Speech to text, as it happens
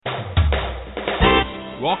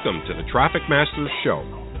Welcome to the Traffic Masters Show.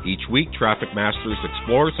 Each week, Traffic Masters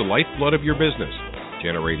explores the lifeblood of your business,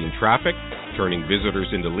 generating traffic, turning visitors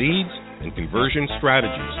into leads, and conversion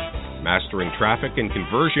strategies. Mastering traffic and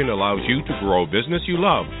conversion allows you to grow a business you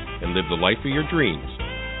love and live the life of your dreams.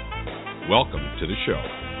 Welcome to the show.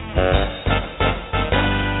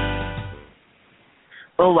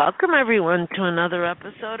 Well, welcome everyone to another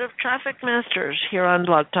episode of Traffic Masters here on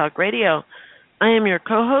Blog Talk Radio. I am your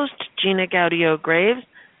co-host, Gina Gaudio-Graves,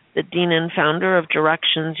 the Dean and Founder of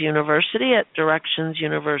Directions University at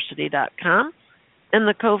directionsuniversity.com, and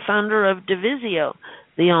the co-founder of Divisio,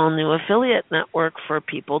 the all-new affiliate network for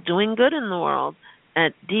people doing good in the world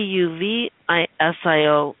at DUVISIO.com.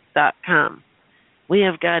 We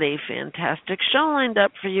have got a fantastic show lined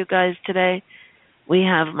up for you guys today. We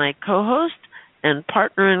have my co-host and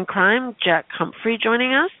partner in crime, Jack Humphrey,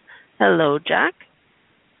 joining us. Hello, Jack.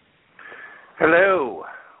 Hello.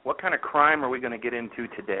 What kind of crime are we going to get into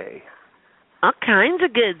today? All kinds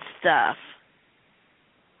of good stuff.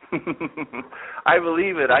 I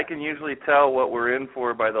believe it. I can usually tell what we're in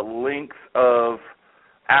for by the length of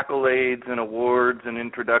accolades and awards and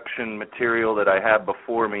introduction material that I have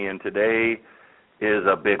before me, and today is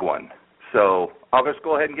a big one. So I'll just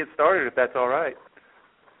go ahead and get started if that's all right.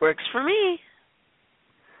 Works for me.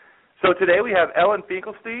 So today we have Ellen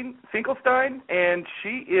Finkelstein, and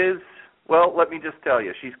she is, well, let me just tell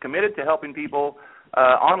you, she's committed to helping people,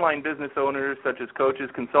 online business owners such as coaches,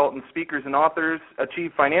 consultants, speakers, and authors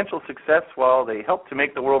achieve financial success while they help to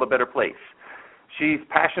make the world a better place. She's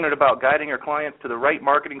passionate about guiding her clients to the right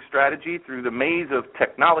marketing strategy through the maze of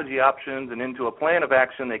technology options and into a plan of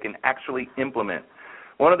action they can actually implement.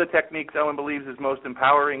 One of the techniques Ellen believes is most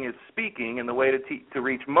empowering is speaking, and the way to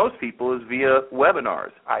reach most people is via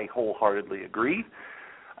webinars. I wholeheartedly agree.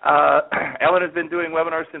 Ellen has been doing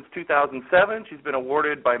webinars since 2007. She's been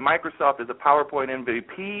awarded by Microsoft as a PowerPoint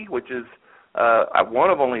MVP, which is one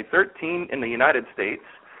of only 13 in the United States.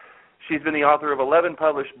 She's been the author of 11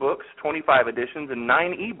 published books, 25 editions, and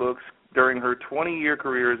 9 ebooks during her 20-year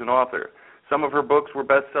career as an author. Some of her books were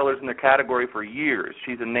bestsellers in their category for years.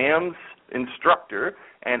 She's a NAMS instructor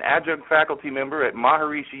and adjunct faculty member at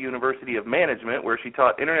Maharishi University of Management, where she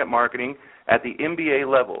taught internet marketing at the MBA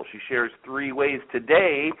level. She shares 3 ways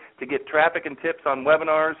today to get traffic and tips on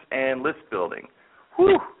webinars and list building.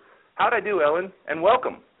 Whew! How'd I do, Ellen? And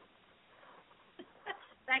welcome.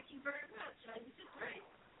 Thank you very much. I did great.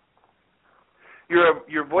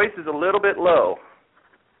 Your voice is a little bit low.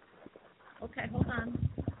 Okay, hold on.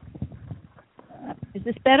 Is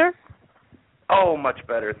this better? Oh, much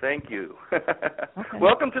better. Thank you. Okay.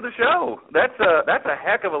 Welcome to the show. That's a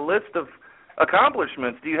heck of a list of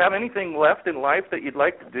accomplishments. Do you have anything left in life that you'd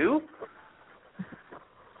like to do?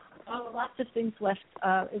 Oh, lots of things left.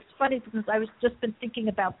 It's funny because I was just been thinking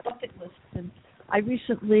about bucket lists, and I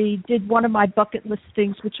recently did one of my bucket list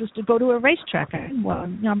things, which was to go to a racetrack. I'm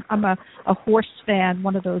a horse fan,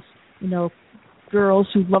 one of those, girls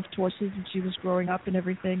who loved horses, and she was growing up and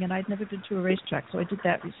everything, and I'd never been to a racetrack, so I did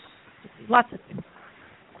that. Lots of things.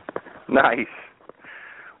 Nice.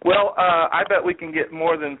 Well, I bet we can get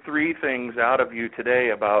more than 3 things out of you today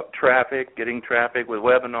about traffic, getting traffic with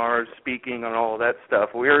webinars, speaking, and all of that stuff.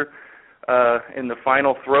 We're in the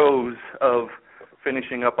final throes of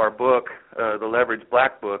finishing up our book, the Leverage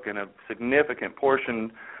Black Book, and a significant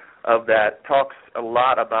portion of that talks a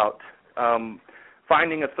lot about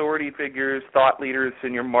finding authority figures, thought leaders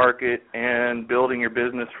in your market, and building your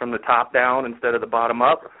business from the top down instead of the bottom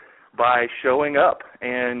up by showing up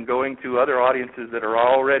and going to other audiences that are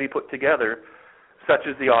already put together, such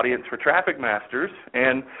as the audience for Traffic Masters,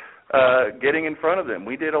 and getting in front of them.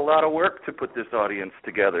 We did a lot of work to put this audience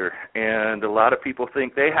together, and a lot of people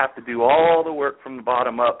think they have to do all the work from the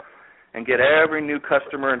bottom up and get every new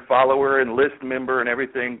customer and follower and list member and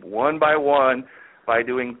everything one by one by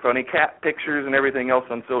doing funny cat pictures and everything else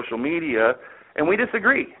on social media, and we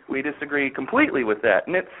disagree. We disagree completely with that,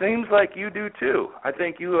 and it seems like you do too. I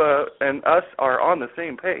think you and us are on the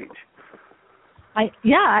same page. I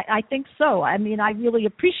think so. I mean, I really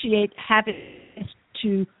appreciate having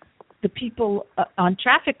to the people on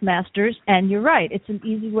Traffic Masters, and you're right. It's an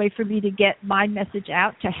easy way for me to get my message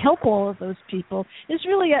out to help all of those people. It's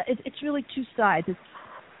really 2 sides. It's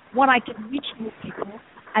one, I can reach more people,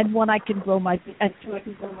 and one, I can grow my business,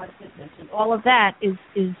 and all of that is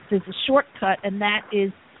there's a shortcut, and that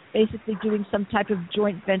is basically doing some type of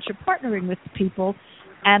joint venture partnering with people.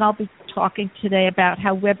 And I'll be talking today about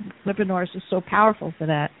how webinars are so powerful for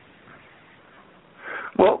that.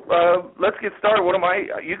 Well, let's get started.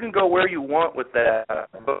 You can go where you want with that,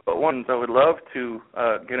 but one I would love to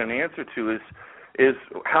get an answer to is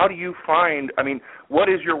how do you find, what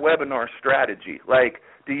is your webinar strategy? Like,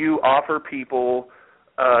 do you offer people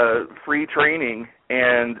free training,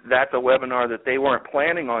 and that's a webinar that they weren't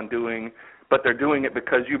planning on doing, but they're doing it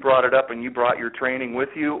because you brought it up and you brought your training with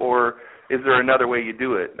you, or is there another way you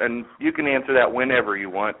do it? And you can answer that whenever you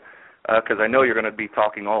want, because I know you're going to be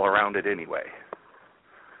talking all around it anyway.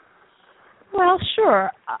 Well,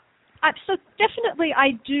 sure. So definitely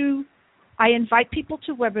I invite people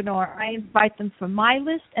to webinar. I invite them from my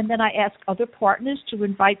list, and then I ask other partners to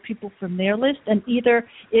invite people from their list. And either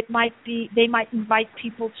they might invite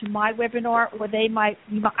people to my webinar, or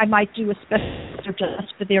I might do a special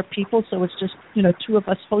just for their people. So it's just two of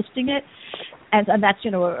us hosting it, and that's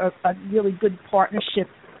a really good partnership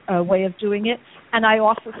way of doing it. And I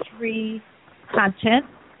offer free content,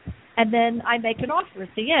 and then I make an offer at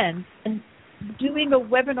the end. And doing a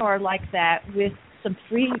webinar like that with some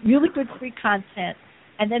really good free content,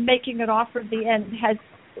 and then making an offer at the end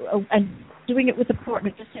and doing it with a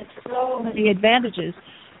partner just has so many advantages.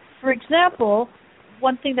 For example,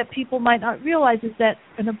 one thing that people might not realize is that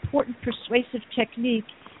an important persuasive technique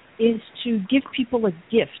is to give people a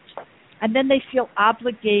gift, and then they feel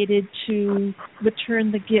obligated to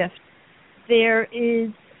return the gift. There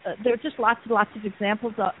are just lots and lots of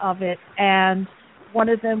examples of it, and one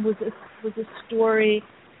of them was a story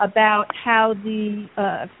about how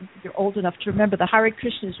if you're old enough to remember, the Hare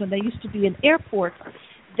Krishnas, when they used to be in airports,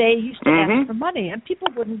 they used to ask for money, and people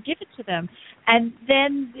wouldn't give it to them. And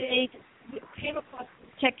then they came across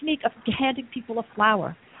the technique of handing people a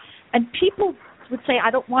flower. And people would say, I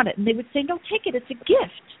don't want it. And they would say, no, take it. It's a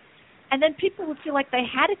gift. And then people would feel like they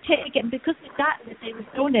had to take it, and because they got it, they would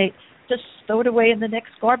donate, just throw it away in the next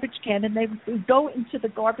garbage can, and they would go into the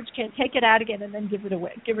garbage can, take it out again, and then give it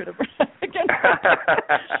away again.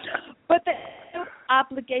 But the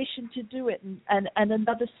obligation to do it, and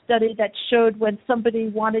another study that showed when somebody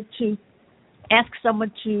wanted to ask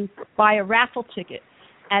someone to buy a raffle ticket,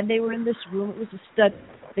 and they were in this room, it was a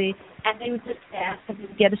study, and they would just ask and they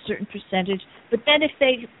would get a certain percentage. But then if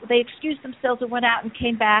they excused themselves and went out and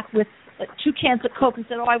came back with 2 cans of Coke and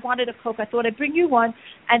said, I wanted a Coke, I thought I'd bring you one,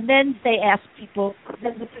 and then they asked people,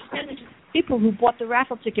 then the percentage of people who bought the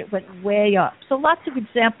raffle ticket went way up. So lots of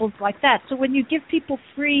examples like that. So when you give people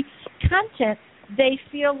free content, they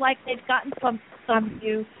feel like they've gotten from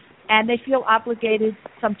you, and they feel obligated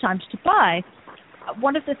sometimes to buy.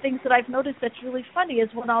 One of the things that I've noticed that's really funny is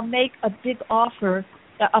when I'll make a big offer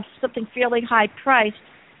of something fairly high priced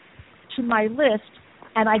to my list,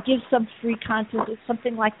 and I give some free content or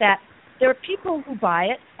something like that, there are people who buy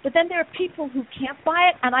it, but then there are people who can't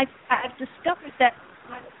buy it, and I've discovered that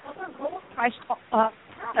other lower-priced products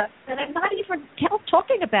that I'm not even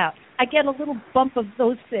talking about, I get a little bump of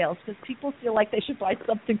those sales because people feel like they should buy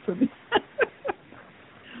something from me.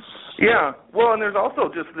 Yeah, well, and there's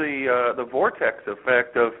also just the vortex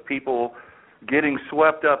effect of people getting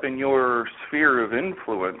swept up in your sphere of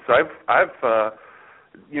influence. I've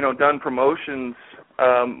done promotions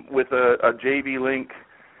with a JV link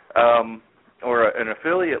or an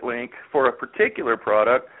affiliate link for a particular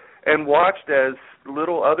product, and watched as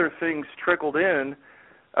little other things trickled in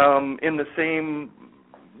the same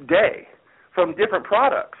day from different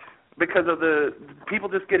products because of the people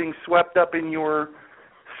just getting swept up in your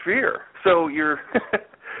sphere. So you're,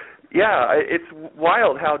 it's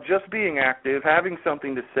wild how just being active, having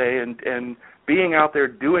something to say, and being out there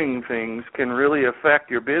doing things can really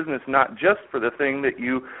affect your business, not just for the thing that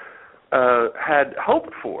you had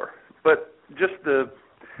hoped for, but just the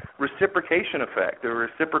reciprocation effect, the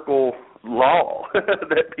reciprocal law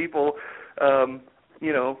that people,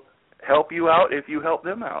 help you out if you help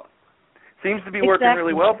them out. Seems to be working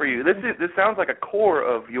really well for you. This sounds like a core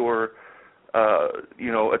of your,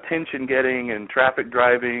 attention getting and traffic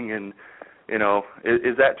driving, and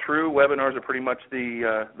is that true? Webinars are pretty much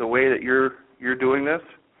the way that you're doing this.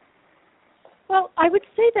 Well, I would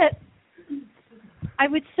say that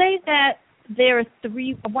there are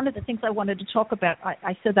 3. One of the things I wanted to talk about,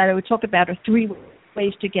 I said that I would talk about, are 3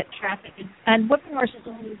 ways to get traffic, and webinars is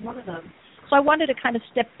only one of them. So I wanted to kind of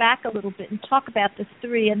step back a little bit and talk about the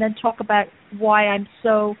 3, and then talk about why I'm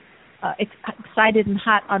so excited and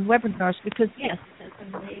hot on webinars, because, yes, it's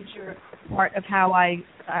a major part of how I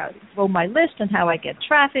grow my list and how I get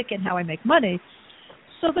traffic and how I make money.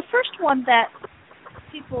 So the first one that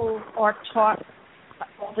people are taught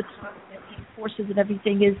all the time in courses and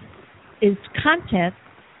everything is content,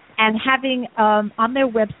 and having on their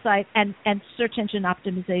website and search engine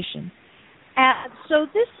optimization. And so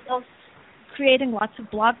this is creating lots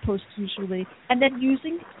of blog posts usually, and then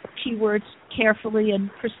using keywords carefully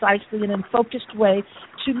and precisely and in a focused way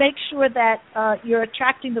to make sure that you're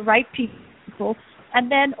attracting the right people,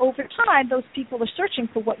 and then over time those people are searching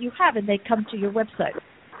for what you have and they come to your website.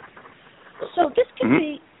 So this can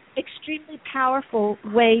be extremely powerful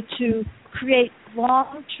way to create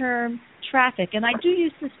long-term traffic, and I do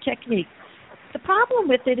use this technique. The problem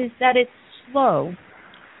with it is that it's slow,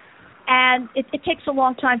 and it takes a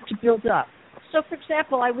long time to build up. So, for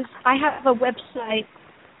example, I have a website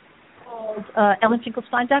called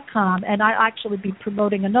ellenfinkelstein.com, and I actually be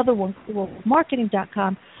promoting another one called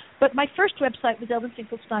marketing.com. But my first website was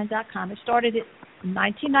ellenfinkelstein.com. I started it in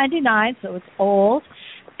 1999, so it's old,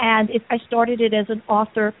 and I started it as an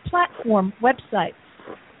author platform website.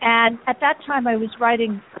 And at that time, I was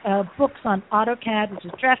writing books on AutoCAD, which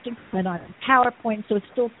is drafting, and on PowerPoint, so it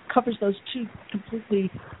still covers those two completely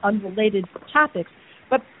unrelated topics.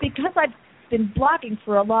 But because I've been blogging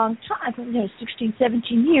for a long time, 16,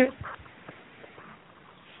 17 years,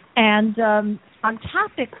 and on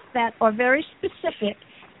topics that are very specific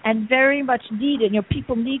and very much needed,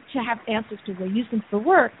 people need to have answers because they use them for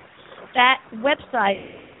work, that website,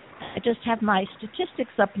 I just have my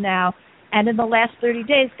statistics up now, and in the last 30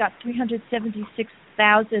 days got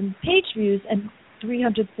 376,000 page views and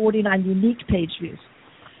 349 unique page views.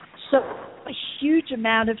 So a huge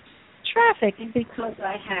amount of traffic, and because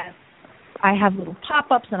I have little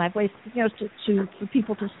pop-ups and I've ways for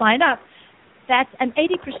people to sign up. And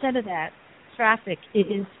 80% of that traffic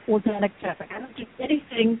is organic traffic. I don't do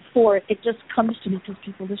anything for it; it just comes to me because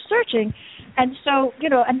people are searching, and so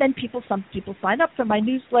and then some people sign up for my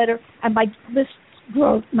newsletter, and my list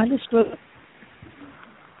grows.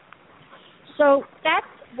 So that's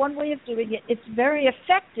one way of doing it. It's very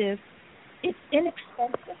effective. It's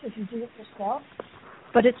inexpensive if you do it yourself,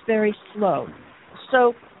 but it's very slow.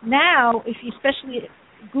 So now, especially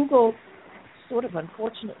Google, sort of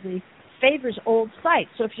unfortunately, favors old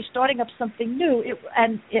sites. So if you're starting up something new,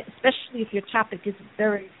 especially if your topic is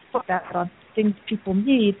very focused on things people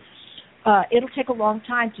need, it'll take a long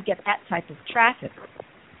time to get that type of traffic.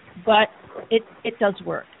 But it does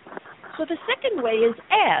work. So the second way is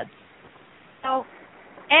ads. Now,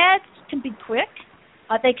 ads can be quick.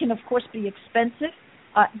 They can, of course, be expensive.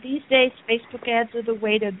 These days, Facebook ads are the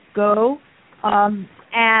way to go.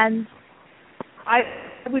 And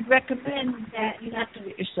I would recommend that you not do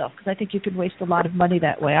it yourself, because I think you could waste a lot of money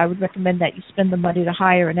that way. I would recommend that you spend the money to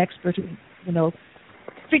hire an expert who,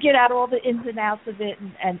 figured out all the ins and outs of it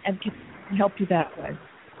and can help you that way.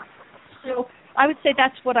 So I would say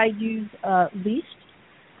that's what I use least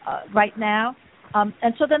right now.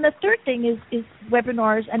 And so then the third thing is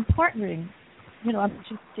webinars and partnering,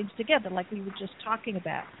 two things together like we were just talking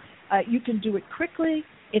about. You can do it quickly,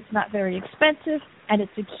 it's not very expensive, and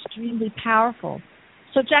it's extremely powerful.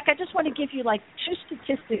 So, Jack, I just want to give you two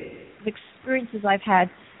statistics of experiences I've had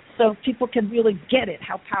so people can really get it,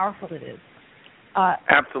 how powerful it is.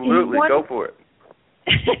 Absolutely. Go for it.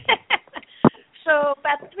 So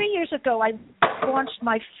about 3 years ago, I launched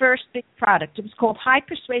my first big product. It was called High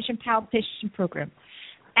Persuasion Palpitation Program.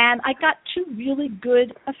 And I got 2 really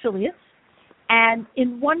good affiliates. And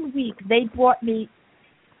in 1 week, they brought me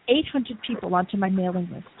 800 people onto my mailing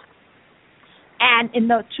list. And in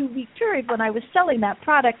the 2-week period when I was selling that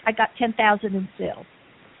product, I got 10,000 in sales.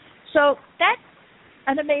 So that's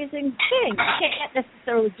an amazing thing. You can't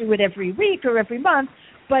necessarily do it every week or every month,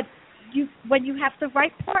 but when you have the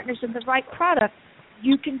right partners and the right product,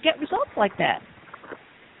 you can get results like that.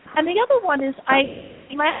 And the other one is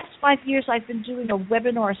in the last 5 years, I've been doing a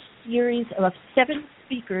webinar series of 7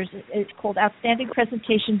 speakers. It's called Outstanding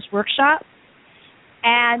Presentations Workshop.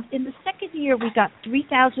 And in the second year, we got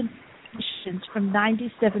 3,000 submissions from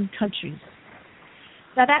 97 countries.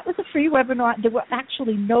 Now, that was a free webinar. There were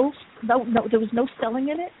actually there was no selling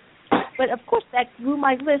in it. But, of course, that grew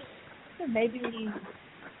my list. Maybe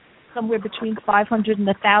somewhere between 500 and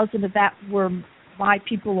 1,000 of that were my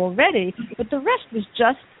people already. But the rest was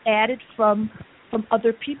just added from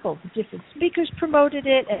other people. The different speakers promoted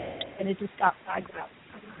it, and it just got I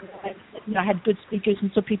had good speakers,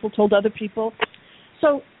 and so people told other people.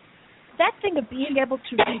 So that thing of being able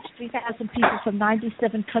to reach 3,000 people from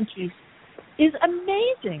 97 countries is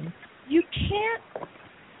amazing. You can't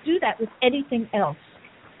do that with anything else,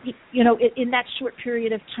 in that short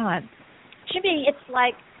period of time. To me, it's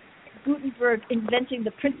like Gutenberg inventing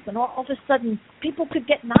the printer, and all of a sudden people could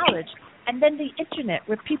get knowledge. And then the Internet,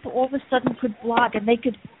 where people all of a sudden could blog, and they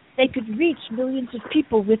could reach millions of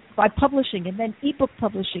people by publishing, and then ebook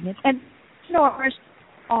publishing. And webinars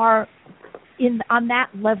are on that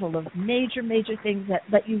level of major things that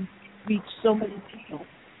let you reach so many people.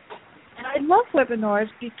 And I love webinars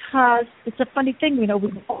because it's a funny thing,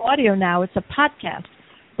 with audio now, it's a podcast.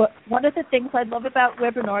 But one of the things I love about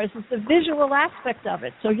webinars is the visual aspect of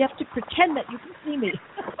it. So you have to pretend that you can see me.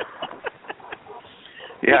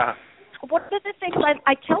 Yeah, it's one of the things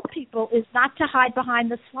I tell people is not to hide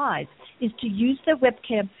behind the slides, is to use the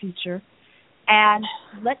webcam feature and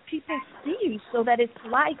let people see you so that it's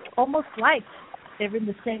almost like they're in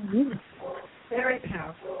the same room. Very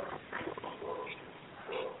powerful.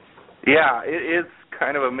 Yeah, it is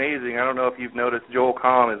kind of amazing. I don't know if you've noticed, Joel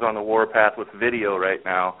Comm is on the warpath with video right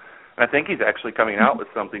now. I think he's actually coming out with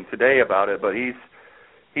something today about it, but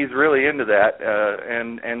he's really into that,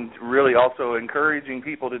 and really also encouraging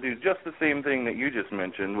people to do just the same thing that you just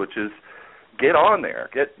mentioned, which is get on there.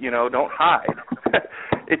 Don't hide.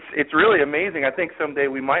 It's really amazing. I think someday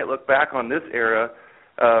we might look back on this era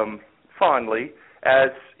fondly as,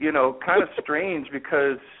 kind of strange,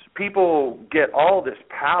 because people get all this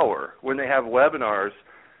power when they have webinars.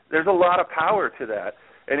 There's a lot of power to that.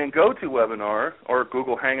 And in GoToWebinar or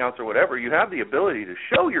Google Hangouts or whatever, you have the ability to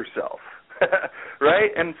show yourself,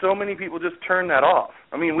 right? And so many people just turn that off.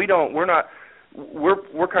 I mean,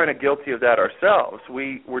 we're kind of guilty of that ourselves.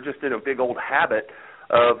 We're just in a big old habit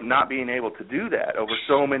of not being able to do that over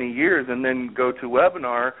so many years, and then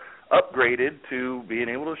GoToWebinar upgraded to being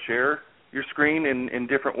able to share your screen in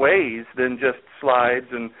different ways than just slides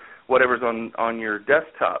and whatever's on your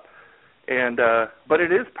desktop. But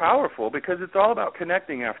it is powerful because it's all about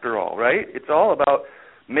connecting after all, right? It's all about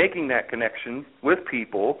making that connection with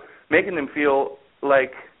people, making them feel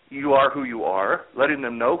like you are who you are, letting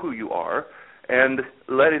them know who you are, and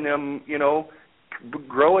letting them,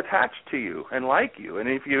 grow attached to you and like you. And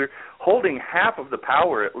if you're holding half of the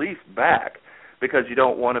power at least back because you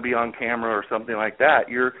don't want to be on camera or something like that,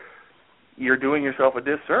 you're doing yourself a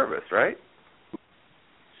disservice, right?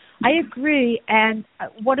 I agree, and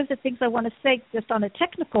one of the things I want to say, just on a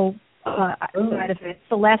technical side of it,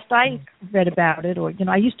 the last I read about it, or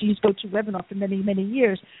I used to use GoToWebinar for many, many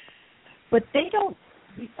years, but they don't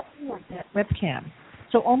record that webcam,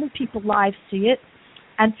 so only people live see it,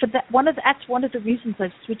 and for that, that's one of the reasons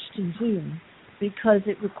I've switched to Zoom, because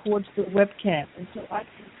it records the webcam, and so I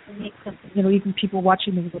can create something, even people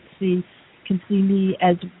watching the video can see me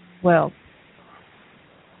as well.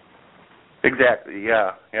 Exactly.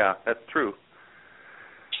 Yeah, that's true.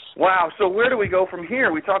 Wow. So where do we go from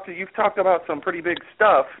here? You've talked about some pretty big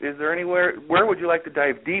stuff. Is there where would you like to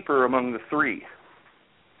dive deeper among the three?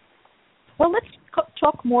 Well, let's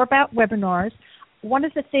talk more about webinars. One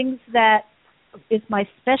of the things that is my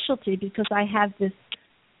specialty, because I have this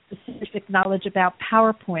specific knowledge about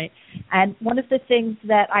PowerPoint, and one of the things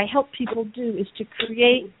that I help people do is to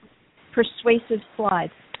create persuasive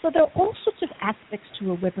slides. So there are all sorts of aspects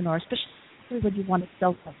to a webinar, especially when you want to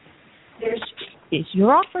sell something. Is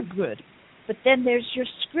your offer good? But then there's your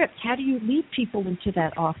script. How do you lead people into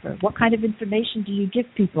that offer? What kind of information do you give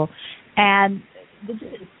people? And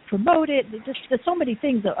promote it. There's so many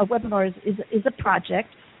things. A webinar is a project.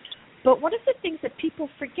 But one of the things that people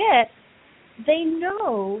forget, they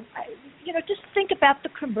know, just think about the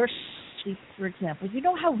commercials, for example. You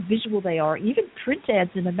know how visual they are. Even print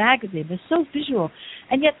ads in a magazine, they're so visual.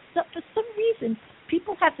 And yet, for some reason,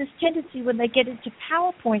 people have this tendency when they get into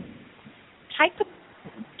PowerPoint,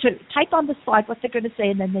 type on the slide what they're going to say,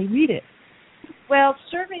 and then they read it. Well,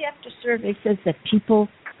 survey after survey says that people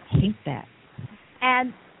hate that.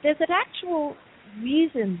 And there's an actual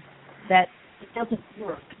reason that it doesn't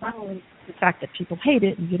work. Not only the fact that people hate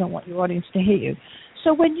it, and you don't want your audience to hate you.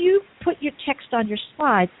 So when you put your text on your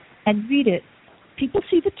slides and read it, people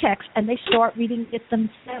see the text and they start reading it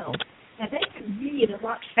themselves. And they can read a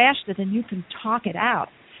lot faster than you can talk it out.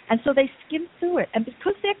 And so they skim through it. And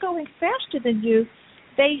because they're going faster than you,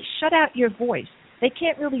 they shut out your voice. They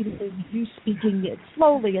can't really read you speaking it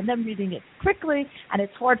slowly and them reading it quickly, and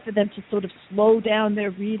it's hard for them to sort of slow down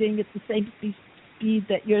their reading. It's the same speed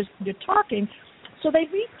that you're talking. So they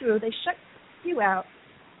read through, they shut you out,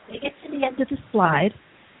 they get to the end of the slide,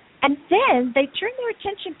 and then they turn their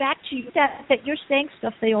attention back to you that you're saying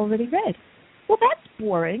stuff they already read. Well, that's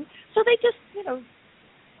boring. So they just,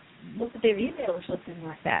 look at their email or something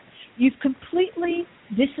like that. You've completely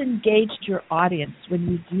disengaged your audience when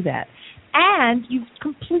you do that. And you've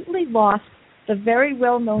completely lost the very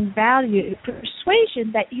well-known value,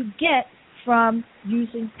 persuasion that you get from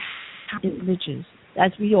using images,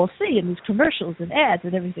 as we all see in these commercials and ads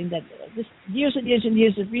and everything. That just years and years and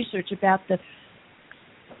years of research about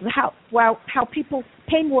how people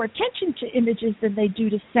pay more attention to images than they do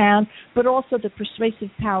to sound, but also the persuasive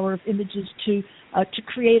power of images to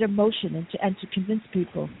create emotion and to convince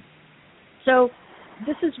people. So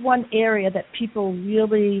this is one area that people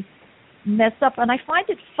really mess up, and I find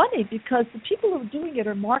it funny because the people who are doing it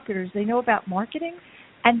are marketers. They know about marketing,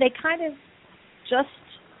 and they kind of just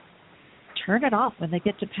turn it off when they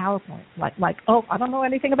get to PowerPoint. Like, oh, I don't know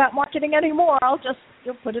anything about marketing anymore. I'll just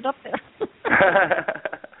put it up there.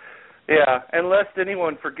 Yeah, and lest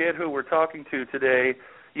anyone forget who we're talking to today,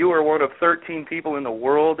 you are one of 13 people in the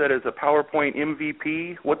world that is a PowerPoint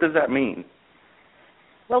MVP. What does that mean?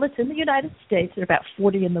 Well, it's in the United States. There are about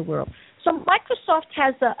 40 in the world. So Microsoft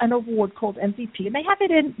has an award called MVP, and they have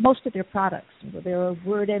it in most of their products. There are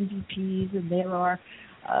Word MVPs, and there are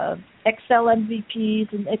Excel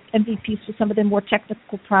MVPs, and MVPs for some of their more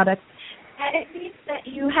technical products. And it means that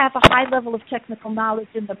you have a high level of technical knowledge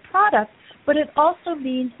in the product, but it also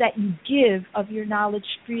means that you give of your knowledge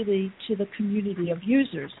freely to the community of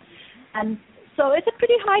users. And so it's a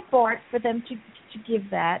pretty high bar for them to give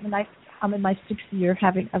that, and I'm in my 6th year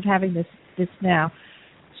of having this now.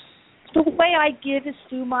 So the way I give is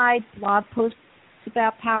through my blog posts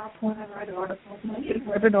about PowerPoint. I write articles, and I give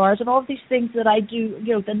webinars, and all of these things that I do,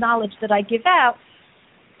 the knowledge that I give out.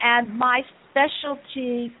 And my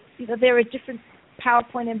specialty, there are different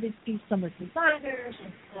PowerPoint MVPs. Some are designers,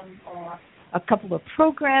 and some are a couple of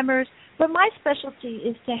programmers. But my specialty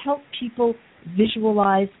is to help people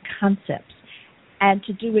visualize concepts and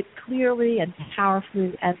to do it clearly and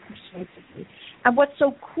powerfully and persuasively. And what's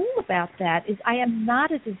so cool about that is I am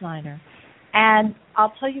not a designer. And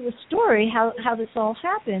I'll tell you a story how this all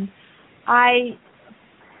happened.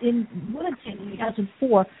 In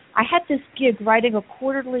 2004, I had this gig writing a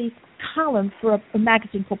quarterly column for a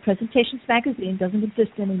magazine called Presentations Magazine. Doesn't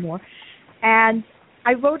exist anymore. And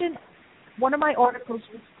I wrote in one of my articles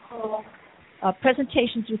was called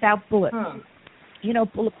Presentations Without Bullets.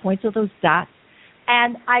 Bullet points or those dots.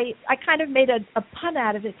 And I kind of made a pun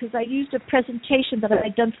out of it because I used a presentation that I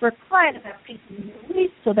had done for a client about peace in the Middle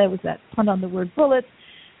East, so there was that pun on the word bullets.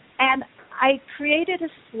 And I created a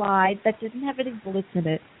slide that didn't have any bullets in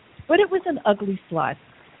it, but it was an ugly slide.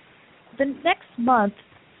 The next month,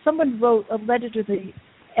 someone wrote a letter to the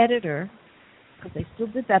editor, because they still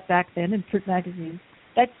did that back then in print magazines,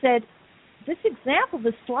 that said, this example,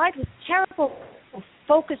 this slide was terrible,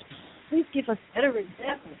 focus, please give us better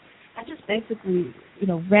examples. I just basically,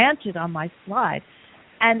 ranted on my slide.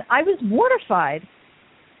 And I was mortified.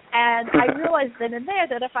 And I realized then and there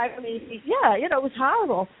that if it was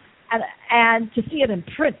horrible. And to see it in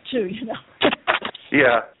print, too,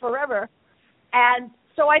 Yeah. Forever. And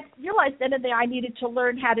so I realized then and there I needed to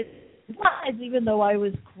learn how to design, even though I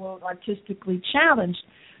was, quote, artistically challenged.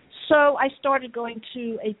 So I started going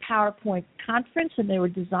to a PowerPoint conference, and there were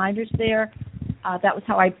designers there. That was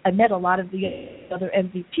how I met a lot of the other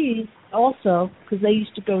MVPs also, because they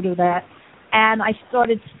used to go to that. And I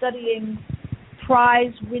started studying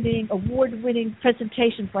prize-winning, award-winning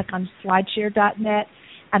presentations like on slideshare.net.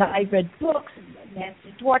 And I read books.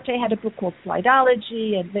 Nancy Duarte had a book called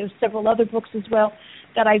Slidology, and there were several other books as well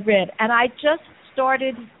that I read. And I just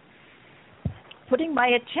started putting my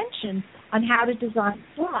attention on how to design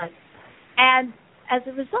slides. And as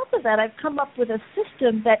a result of that, I've come up with a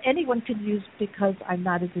system that anyone could use because I'm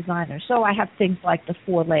not a designer. So I have things like the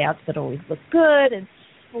 4 layouts that always look good, and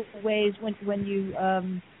 4 ways when you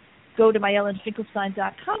go to my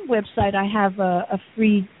ellenfinkelstein.com website, I have a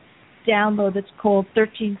free download that's called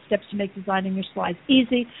 13 Steps to Make Designing Your Slides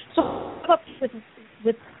Easy. So I'm up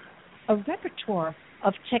with a repertoire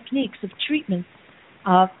of techniques, of treatments,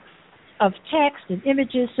 of text and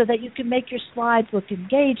images so that you can make your slides look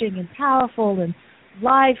engaging and powerful and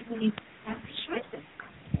lively and persuasive.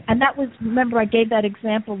 And that was, remember, I gave that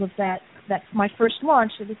example of that my first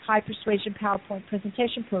launch of this high persuasion PowerPoint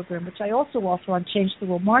presentation program, which I also offer on Change the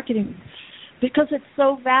World Marketing, because it's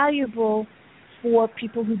so valuable for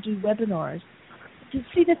people who do webinars.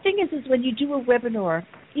 See, the thing is when you do a webinar,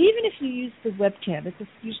 even if you use the webcam, it's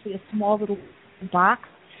usually a small little box,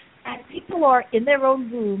 and people are in their own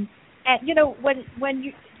room. And,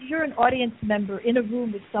 when you're an audience member in a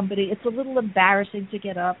room with somebody, it's a little embarrassing to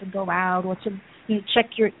get up and go out or to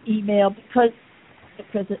check your email because the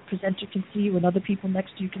presenter can see you and other people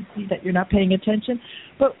next to you can see that you're not paying attention.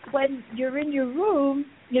 But when you're in your room,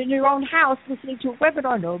 in your own house, listening to a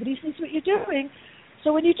webinar, nobody sees what you're doing.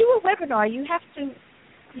 So when you do a webinar, you have to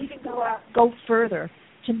even go further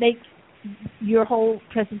to make your whole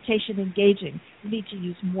presentation engaging. You need to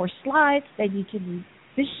use more slides. They need to be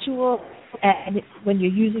visual, and when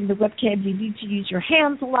you're using the webcam, you need to use your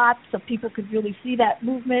hands a lot so people could really see that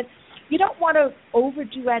movement. You don't want to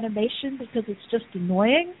overdo animation because it's just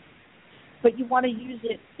annoying, but you want to use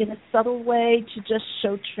it in a subtle way to just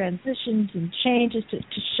show transitions and changes, to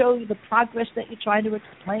show you the progress that you're trying to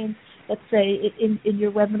explain, let's say, in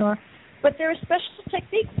your webinar. But there are special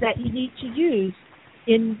techniques that you need to use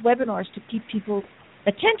in webinars to keep people's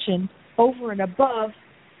attention over and above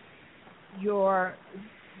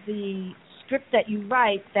the script that you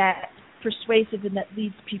write that's persuasive and that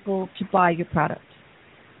leads people to buy your product.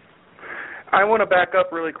 I want to back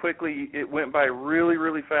up really quickly. It went by really,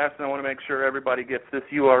 really fast, and I want to make sure everybody gets this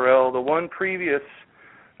URL. The one previous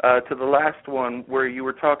to the last one where you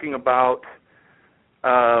were talking about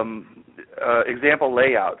example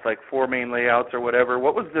layouts, like 4 main layouts or whatever.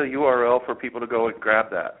 What was the URL for people to go and grab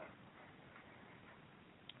that?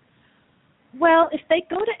 Well, if they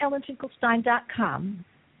go to ellenfinkelstein.com,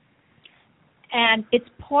 and it's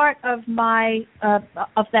part of my of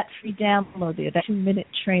that free download there, that 2-minute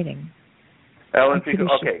training. Ellen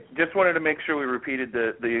Finkelstein. Okay, just wanted to make sure we repeated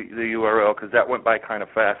the URL because that went by kind of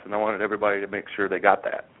fast, and I wanted everybody to make sure they got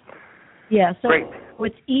that. Yeah. So great.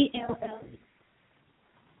 It's ELL.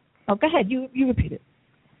 Oh, go ahead. You repeat it.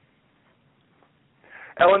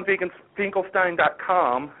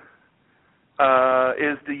 ellenfinkelstein.com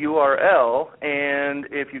is the URL, and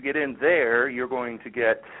if you get in there, you're going to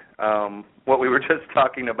get what we were just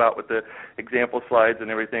talking about with the example slides and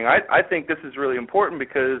everything. I think this is really important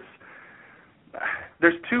because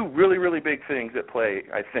there's 2 really, really big things at play,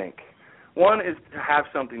 I think. One is to have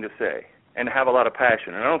something to say and have a lot of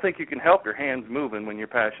passion. And I don't think you can help your hands moving when you're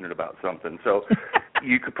passionate about something. So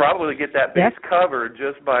you could probably get that base covered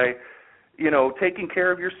just by, taking care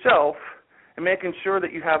of yourself and making sure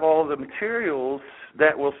that you have all the materials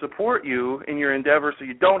that will support you in your endeavor so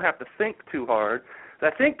you don't have to think too hard. I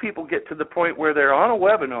think people get to the point where they're on a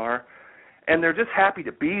webinar and they're just happy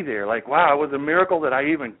to be there. Like, wow, it was a miracle that I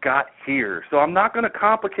even got here. So I'm not going to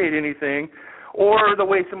complicate anything or the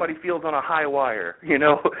way somebody feels on a high wire. You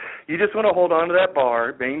just want to hold on to that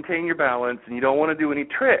bar, maintain your balance, and you don't want to do any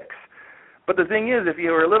tricks. But the thing is, if you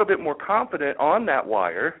were a little bit more confident on that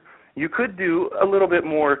wire, you could do a little bit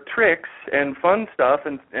more tricks and fun stuff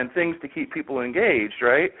and things to keep people engaged,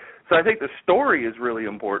 right? So I think the story is really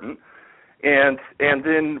important. And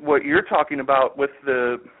then what you're talking about with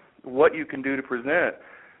what you can do to present,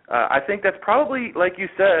 I think that's probably, like you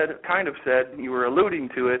said, you were alluding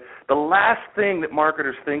to it, the last thing that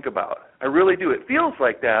marketers think about. I really do. It feels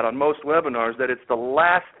like that on most webinars, that it's the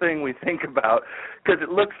last thing we think about because it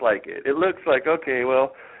looks like it. It looks like, okay,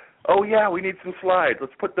 well, oh, yeah, we need some slides.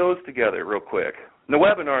 Let's put those together real quick. And the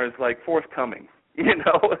webinar is like forthcoming. You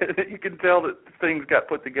can tell that things got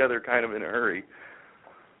put together kind of in a hurry.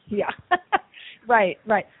 Yeah, right.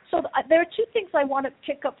 So there are 2 things I want to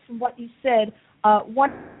pick up from what you said.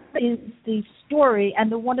 One is the story,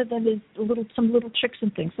 and one of them is some little tricks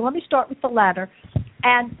and things. So let me start with the latter.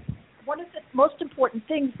 And one of the most important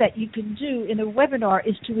things that you can do in a webinar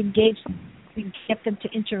is to engage them, get them to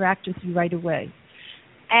interact with you right away.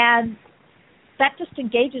 And that just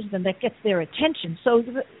engages them, that gets their attention. So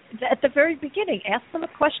at the very beginning, ask them a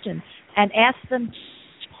question and ask them to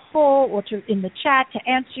call or in the chat to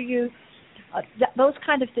answer you. Those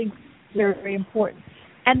kind of things are very important.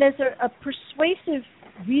 And there's a persuasive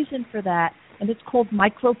reason for that, and it's called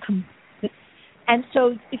micro-commitment. And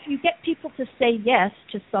so if you get people to say yes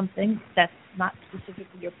to something that's not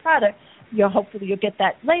specifically your product, hopefully you'll get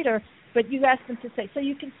that later, but you ask them to say, so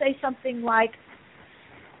you can say something like,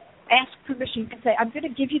 ask permission. You can say, I'm going to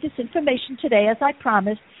give you this information today as I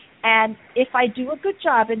promised, and if I do a good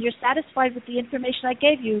job and you're satisfied with the information I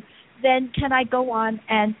gave you, then can I go on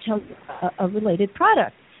and tell you a related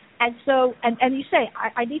product? And so, and you say,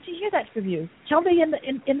 I need to hear that from you. Tell me in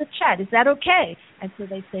the chat, is that okay? And so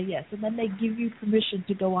they say yes, and then they give you permission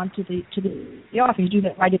to go on to the offer. You do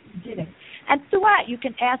that right at the beginning. And throughout, you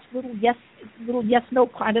can ask little yes/no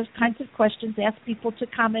kinds of questions. Ask people to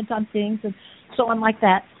comment on things and so on like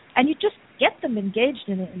that, and you just get them engaged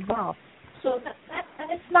and involved. So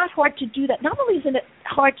and it's not hard to do that. Not only isn't it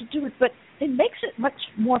hard to do it, but it makes it much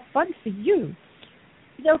more fun for you.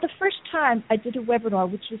 The first time I did a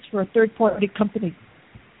webinar, which was for a third-party company,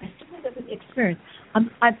 I still had the experience.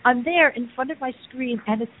 I'm there in front of my screen,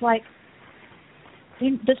 and it's like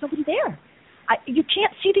there's nobody there. You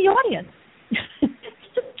can't see the audience.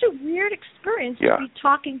 It's such a weird experience to be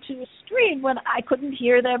talking to a screen when I couldn't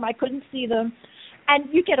hear them, I couldn't see them, and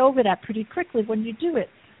you get over that pretty quickly when you do it.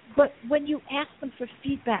 But when you ask them for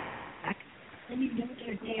feedback, then you know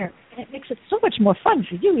they're there. And it makes it so much more fun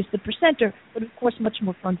for you as the presenter, but of course much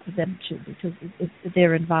more fun for them too because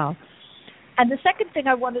they're involved. And the second thing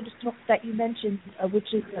I wanted to talk that you mentioned,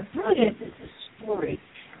 which is brilliant, is the story.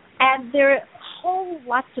 And there are whole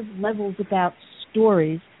lots of levels about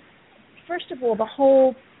stories. First of all, the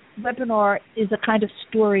whole webinar is a kind of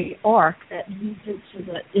story arc that leads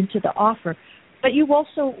into the offer. But you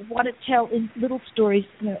also want to tell in little stories,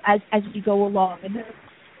 as you go along. And there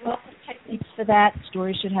are techniques techniques for that.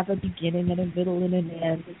 Stories should have a beginning and a middle and an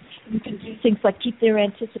end. You can do things like keep their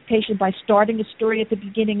anticipation by starting a story at the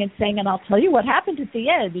beginning and saying, and I'll tell you what happened at the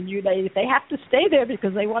end. And they have to stay there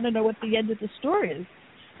because they want to know what the end of the story is.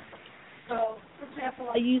 So, for example,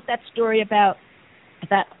 I use that story about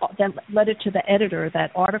that letter to the editor,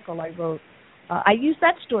 that article I wrote. I use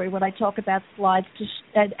that story when I talk about slides,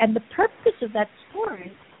 and the purpose of that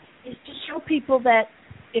story is to show people that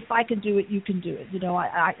if I can do it, you can do it. You know,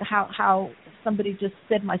 how somebody just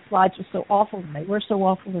said my slides were so awful, and they were so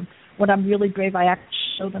awful, and when I'm really brave, I actually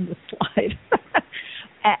show them the slide.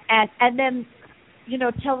 and then, you know,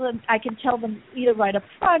 I can tell them either right up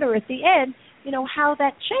front or at the end, you know, how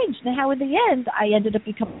that changed and how in the end I ended up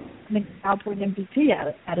becoming an PowerPoint MVP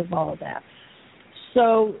out of all of that.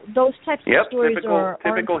 So those types of stories are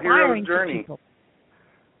inspiring hero's journey. To people.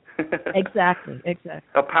 Exactly.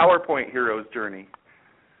 A PowerPoint hero's journey.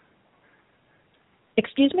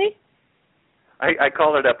 Excuse me? I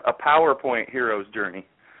call it a PowerPoint hero's journey.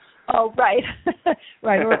 Oh, right.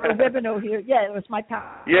 Right, or a webinar here. Yeah, it was my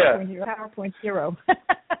PowerPoint hero.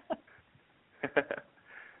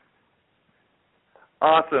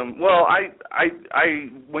 Awesome. Well, I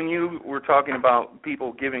when you were talking about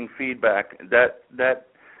people giving feedback, that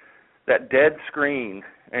dead screen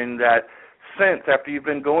and that sense after you've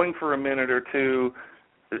been going for a minute or two,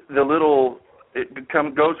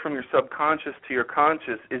 goes from your subconscious to your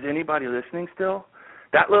conscious. Is anybody listening still?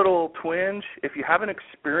 That little twinge, if you haven't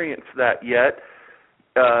experienced that yet,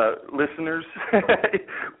 listeners,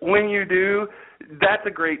 when you do, that's a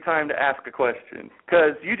great time to ask a question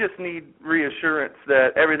because you just need reassurance that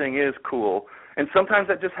everything is cool. And sometimes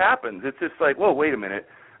that just happens. It's just like, whoa, wait a minute.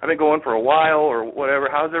 I've been going for a while or whatever.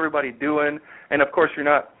 How's everybody doing? And, of course, you're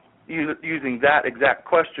not using that exact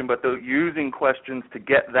question, but using questions to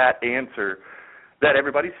get that answer that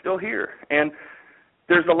everybody's still here. And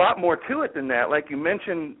there's a lot more to it than that. Like you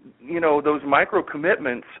mentioned, you know, those micro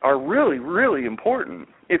commitments are really, really important.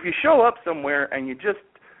 If you show up somewhere and you just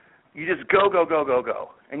go,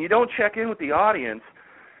 and you don't check in with the audience,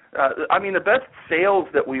 the best sales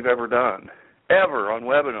that we've ever done, ever on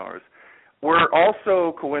webinars, were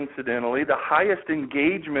also coincidentally the highest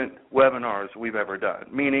engagement webinars we've ever done,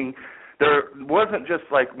 meaning there wasn't just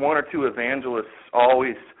like one or two evangelists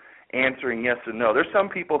always answering yes and no. There's some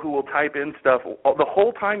people who will type in stuff the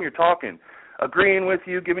whole time you're talking, agreeing with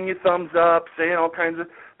you, giving you thumbs up, saying all kinds of,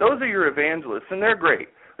 those are your evangelists, and they're great.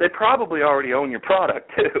 They probably already own your product,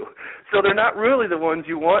 too. So they're not really the ones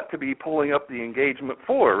you want to be pulling up the engagement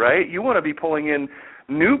for, right? You want to be pulling in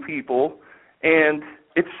new people, and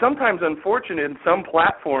it's sometimes unfortunate in some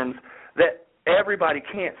platforms that everybody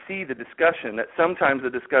can't see the discussion, that sometimes the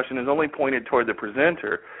discussion is only pointed toward the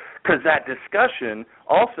presenter, because that discussion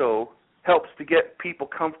also helps to get people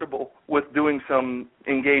comfortable with doing some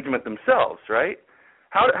engagement themselves, right?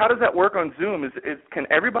 How does that work on Zoom? Can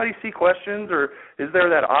everybody see questions, or is there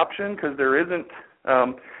that option? Because there isn't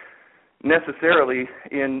necessarily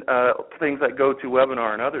in things like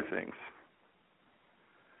GoToWebinar and other things.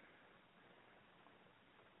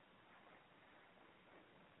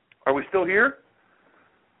 Are we still here?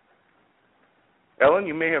 Ellen,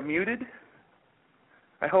 you may have muted,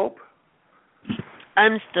 I hope.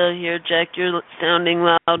 I'm still here, Jack. You're sounding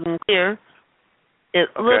loud and clear. It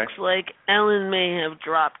looks like Ellen may have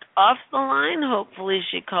dropped off the line. Hopefully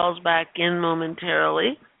she calls back in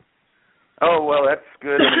momentarily. Oh, well, that's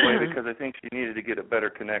good anyway because I think she needed to get a better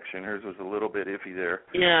connection. Hers was a little bit iffy there.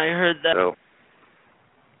 Yeah, I heard that. So.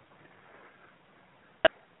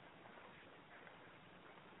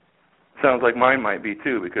 Sounds like mine might be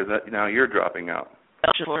too because now you're dropping out.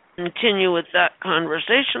 Continue with that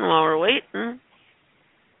conversation while we're waiting.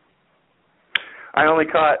 I only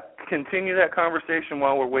caught continue that conversation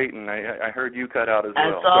while we're waiting. I heard you cut out as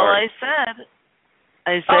well. That's all I said.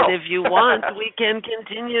 I said if you want, we can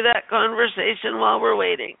continue that conversation while we're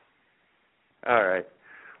waiting. All right.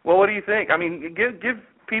 Well, what do you think? I mean, give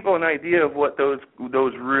people an idea of what those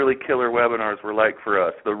really killer webinars were like for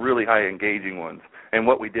us, the really high engaging ones, and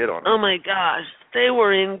what we did on them. Oh, my gosh. They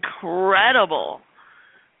were incredible.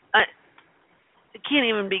 I can't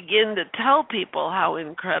even begin to tell people how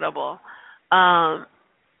incredible.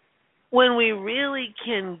 When we really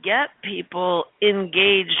can get people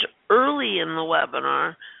engaged early in the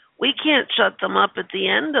webinar, we can't shut them up at the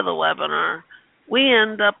end of the webinar. We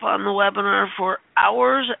end up on the webinar for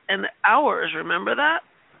hours and hours. Remember that?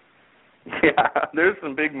 Yeah, there's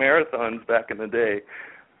some big marathons back in the day,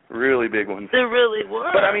 really big ones. There really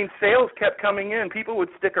were. But, I mean, sales kept coming in. People would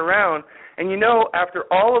stick around. And, you know, after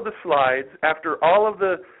all of the slides, after all of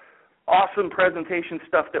the awesome presentation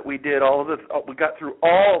stuff that we did. We got through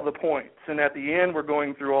all the points, and at the end, we're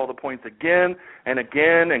going through all the points again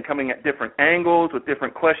and coming at different angles with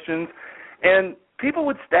different questions, and people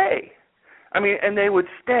would stay. I mean, and they would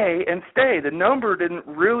stay and stay. The number didn't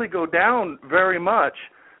really go down very much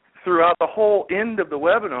throughout the whole end of the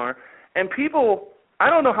webinar, and people, I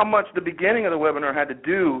don't know how much the beginning of the webinar had to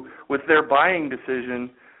do with their buying decision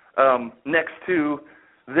next to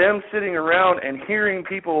them sitting around and hearing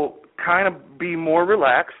people kind of be more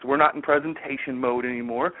relaxed. We're not in presentation mode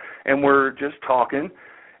anymore, and we're just talking.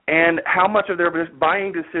 And how much of their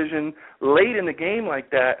buying decision late in the game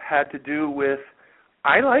like that had to do with,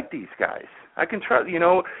 I like these guys. I can trust,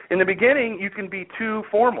 in the beginning you can be too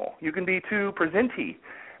formal. You can be too presenty.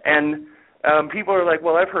 And people are like,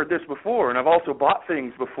 well, I've heard this before, and I've also bought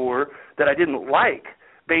things before that I didn't like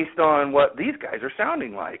based on what these guys are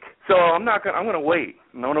sounding like. So I'm going to wait.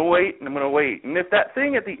 I'm going to wait, and I'm going to wait. And if that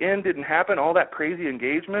thing at the end didn't happen, all that crazy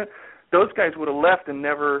engagement, those guys would have left and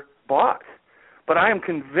never bought. But I am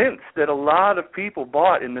convinced that a lot of people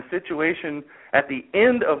bought in the situation at the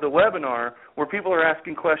end of the webinar where people are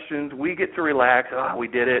asking questions. We get to relax. Oh, we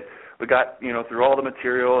did it. We got, through all the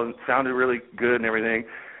material and it sounded really good and everything.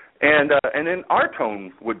 And then our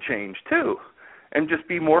tone would change too and just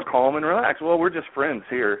be more calm and relaxed. Well, we're just friends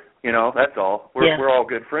here, that's all. We're all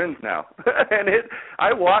good friends now. And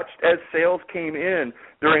I watched as sales came in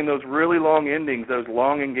during those really long endings, those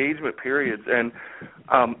long engagement periods, and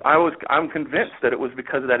I'm convinced that it was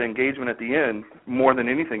because of that engagement at the end more than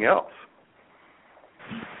anything else.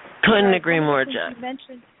 Couldn't agree more, Jack.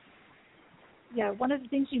 One of the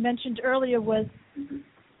things you mentioned earlier was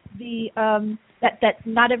that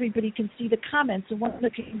not everybody can see the comments, and one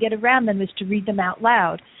that you can get around them is to read them out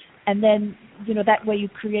loud, and then that way you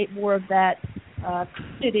create more of that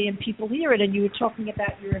community and people hear it. And you were talking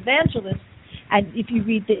about your evangelists, and if you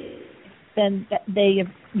read then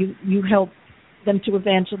you help them to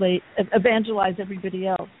evangelize everybody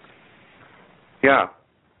else. Yeah,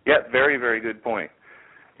 very, very good point.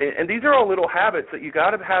 And these are all little habits that you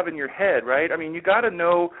got to have in your head, right? I mean, you got to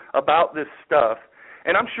know about this stuff.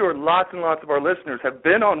 And I'm sure lots and lots of our listeners have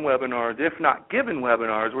been on webinars, if not given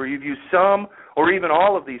webinars, where you've used some or even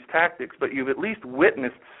all of these tactics, but you've at least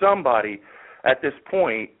witnessed somebody at this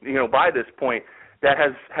point, by this point, that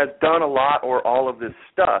has done a lot or all of this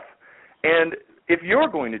stuff. And if you're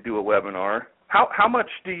going to do a webinar, how much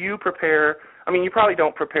do you prepare? I mean, you probably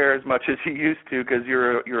don't prepare as much as you used to because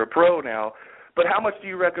you're a pro now, but how much do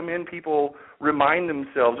you recommend people remind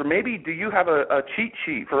themselves? Or maybe do you have a cheat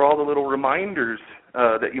sheet for all the little reminders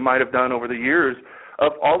that you might have done over the years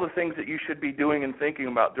of all the things that you should be doing and thinking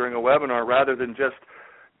about during a webinar rather than just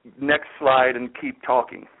next slide and keep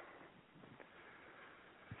talking?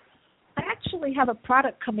 I actually have a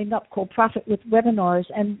product coming up called Profit with Webinars,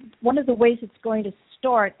 and one of the ways it's going to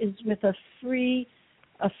start is with a free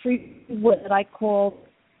what I call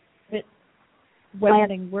it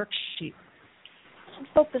planning worksheet.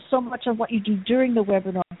 Focus so much on what you do during the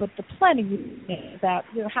webinar, but the planning about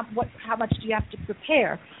how much do you have to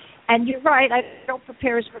prepare. And you're right, I don't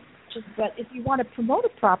prepare as much, but if you want to promote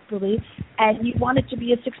it properly and you want it to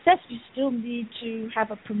be a success, you still need to have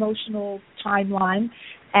a promotional timeline.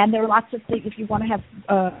 And there are lots of things. If you want to have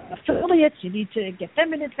affiliates, you need to get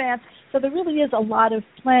them in advance. So there really is a lot of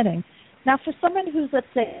planning. Now, for someone who's, let's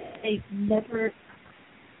say, never,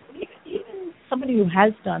 even somebody who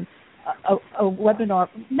has done a webinar,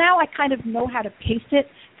 now I kind of know how to pace it.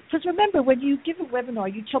 Because remember, when you give a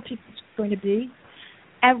webinar, you tell people it's going to be.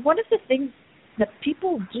 And one of the things that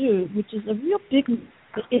people do, which is a real big,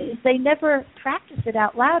 is they never practice it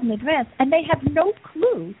out loud in advance, and they have no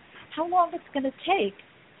clue how long it's going to take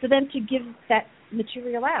for them to give that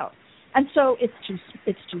material out. And so it's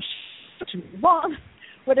too long,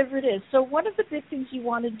 whatever it is. So one of the big things you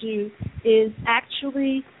want to do is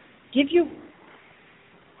actually give you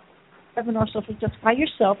webinar software just by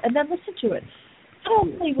yourself and then listen to it. Not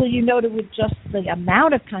only will you know to adjust the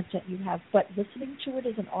amount of content you have, but listening to it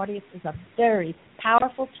as an audience is a very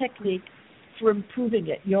powerful technique for improving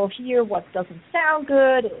it. You'll hear what doesn't sound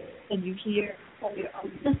good, and you hear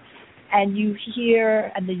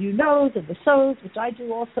and the you-knows and the so's, which I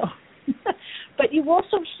do also. But you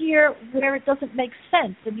also hear where it doesn't make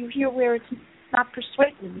sense, and you hear where it's not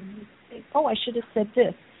persuasive, and you think, oh, I should have said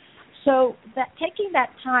this. So that taking that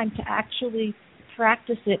time to actually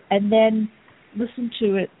practice it and then listen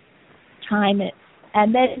to it, time it,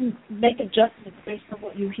 and then make adjustments based on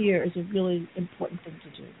what you hear is a really important thing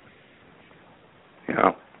to do.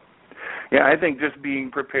 Yeah, I think just being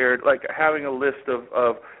prepared, like having a list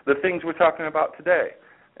of the things we're talking about today.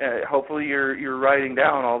 hopefully you're writing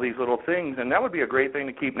down all these little things, and that would be a great thing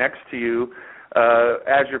to keep next to you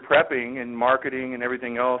as you're prepping and marketing and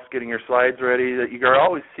everything else, getting your slides ready, that you're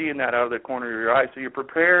always seeing that out of the corner of your eye. So you're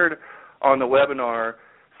prepared on the webinar.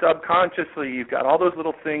 Subconsciously, you've got all those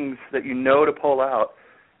little things that you know to pull out,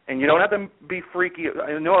 and you don't have to be freaky.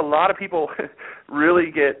 I know a lot of people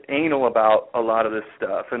really get anal about a lot of this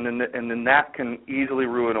stuff, and then that can easily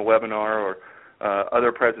ruin a webinar or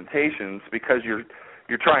other presentations because you're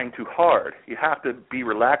trying too hard. You have to be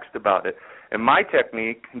relaxed about it. And my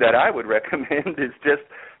technique that I would recommend is just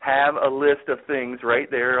have a list of things right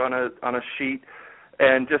there on a sheet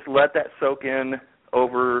and just let that soak in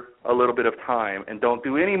over a little bit of time, and don't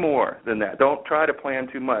do any more than that. Don't try to plan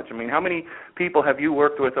too much. I mean, how many people have you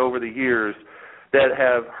worked with over the years that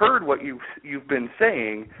have heard what you've been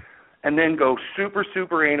saying and then go super,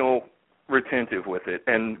 super anal retentive with it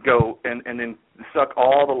and go and then suck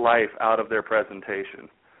all the life out of their presentation?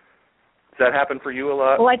 Does that happen for you a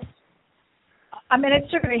lot? Well, I'm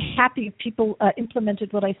certainly happy if people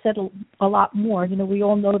implemented what I said a lot more. You know, we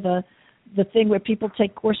all know the thing where people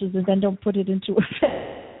take courses and then don't put it into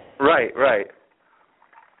effect. Right.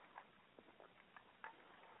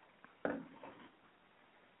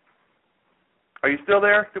 Are you still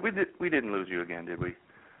there? We didn't lose you again, did we?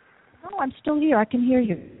 No, I'm still here. I can hear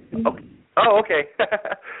you. Okay. Oh, okay.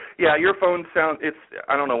 Yeah, your phone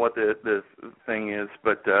I don't know what the thing is,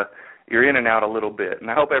 but you're in and out a little bit. And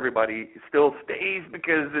I hope everybody still stays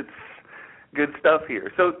because it's good stuff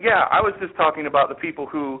here. So, yeah, I was just talking about the people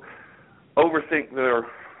who overthink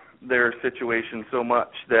their situation so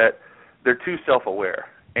much that they're too self-aware,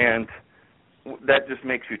 and that just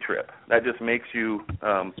makes you trip. That just makes you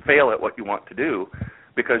fail at what you want to do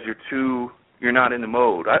because you're not in the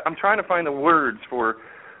mode. I'm trying to find the words for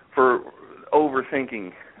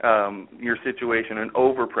overthinking your situation and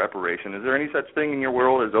over-preparation. Is there any such thing in your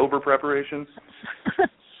world as over-preparation?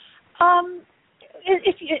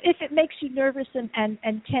 If it makes you nervous and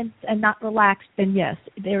tense and not relaxed, then yes,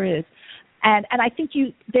 there is. And I think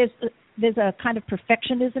there's a kind of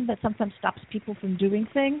perfectionism that sometimes stops people from doing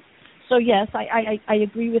things. So yes, I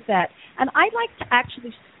agree with that. And I like to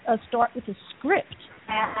actually start with a script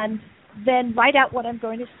and then write out what I'm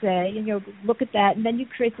going to say, and look at that, and then you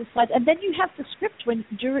create the slides, and then you have the script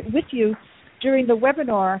with you during the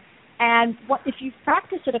webinar. And if you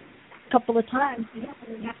practice it a couple of times, you don't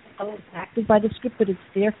really have to go exactly by the script, but it's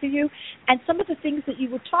there for you. And some of the things that you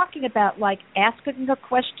were talking about, like asking a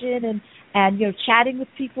question and chatting with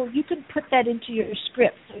people, you can put that into your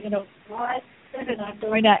script. So slide 7, I'm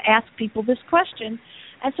going to ask people this question.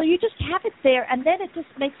 And so you just have it there, and then it just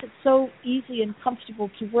makes it so easy and comfortable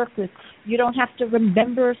to work with. You don't have to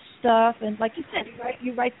remember stuff, and like you said,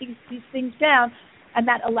 you write these things down, and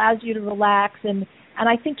that allows you to relax. And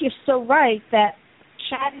I think you're so right that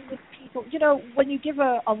chatting with people, when you give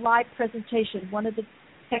a live presentation, one of the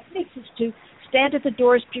techniques is to stand at the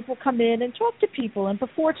doors, people come in, and talk to people. And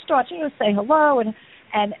before it starts, say hello, and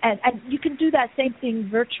you can do that same thing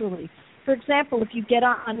virtually. For example, if you get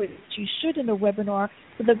on, which you should in a webinar,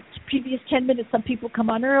 for the previous 10 minutes, some people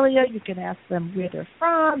come on earlier, you can ask them where they're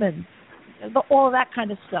from and all of that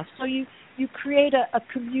kind of stuff. So you create a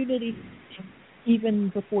community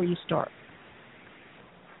even before you start.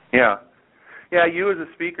 Yeah. Yeah, you as a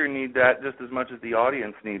speaker need that just as much as the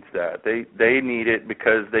audience needs that. They need it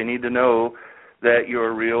because they need to know that you're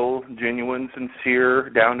a real, genuine, sincere,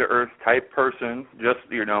 down-to-earth type person. Just,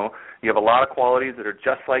 you have a lot of qualities that are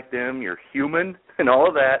just like them. You're human and all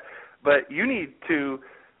of that. But you need to,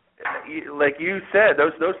 like you said,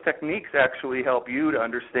 those techniques actually help you to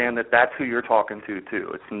understand that that's who you're talking to, too.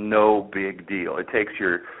 It's no big deal. It takes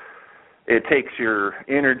your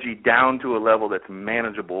energy down to a level that's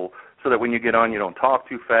manageable so that when you get on, you don't talk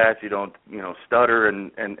too fast, you don't, stutter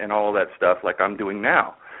and all of that stuff like I'm doing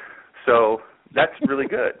now. So that's really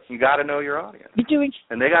good. You got to know your audience.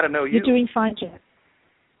 And they got to know you. You're doing fine, Jack.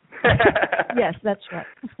 Yes, that's right.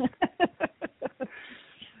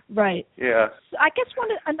 Right. Yeah. So I guess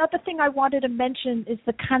another thing I wanted to mention is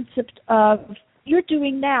the concept of you're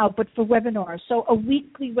doing now, but for webinars. So a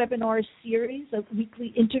weekly webinar series, a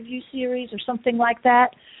weekly interview series, or something like that.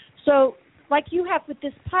 So like you have with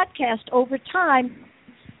this podcast, over time,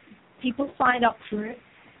 people sign up for it,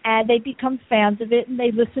 and they become fans of it, and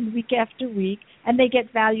they listen week after week, and they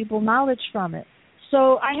get valuable knowledge from it.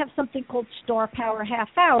 So I have something called Star Power Half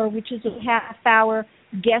Hour, which is a half-hour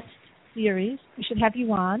guest series. We should have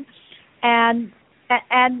you on. And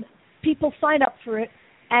people sign up for it,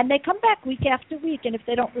 and they come back week after week, and if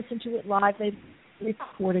they don't listen to it live, they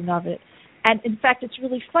recording of it. And, in fact, it's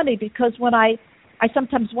really funny because when I I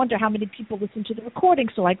sometimes wonder how many people listen to the recording,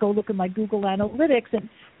 so I go look at my Google Analytics, and,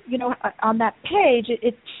 on that page,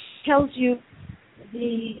 it tells you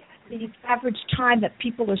the average time that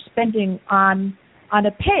people are spending on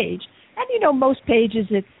a page. And, most pages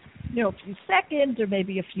it's, a few seconds or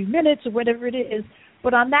maybe a few minutes or whatever it is.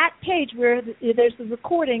 But on that page where there's the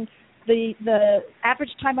recording, the average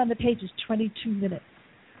time on the page is 22 minutes,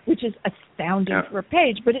 which is astounding for a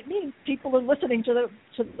page. But it means people are listening to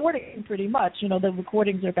the recording pretty much. The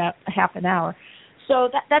recordings are about a half an hour. So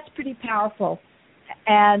that's pretty powerful.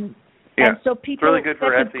 And so people... It's really good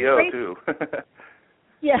for SEO, too.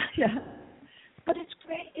 Yeah. But it's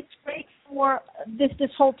great. It's great for this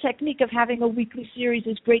whole technique of having a weekly series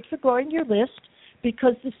is great for growing your list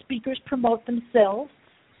because the speakers promote themselves.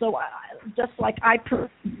 So just like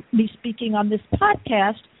me speaking on this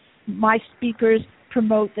podcast, my speakers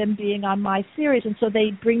promote them being on my series, and so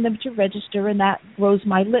they bring them to register, and that grows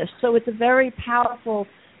my list. So it's a very powerful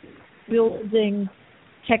building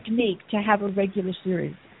technique to have a regular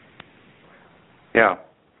series. Yeah.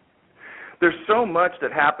 There's so much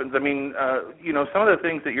that happens. I mean, some of the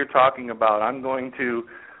things that you're talking about, I'm going to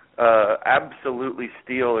absolutely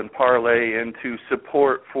steal and parlay into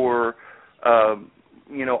support for,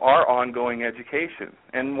 our ongoing education.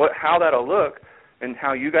 And how that'll look and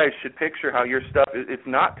how you guys should picture how your stuff, it's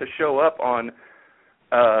not to show up on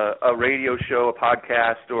a radio show, a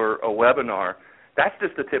podcast, or a webinar. That's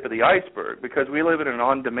just the tip of the iceberg because we live in an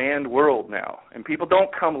on-demand world now. And people don't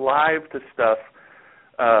come live to stuff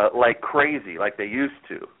like crazy, like they used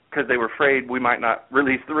to, because they were afraid we might not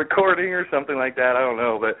release the recording or something like that. I don't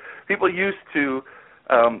know. But people used to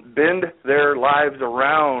bend their lives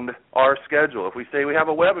around our schedule. If we say we have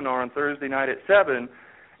a webinar on Thursday night at 7,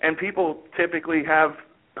 and people typically have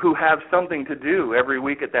something to do every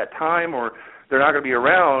week at that time, or they're not going to be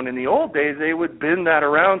around. In the old days, they would bend that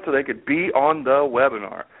around so they could be on the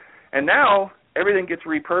webinar. And now everything gets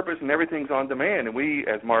repurposed and everything's on demand, and we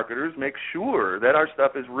as marketers make sure that our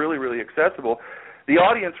stuff is really, really accessible. The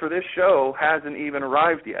audience for this show hasn't even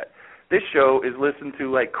arrived yet. This show is listened to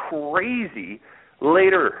like crazy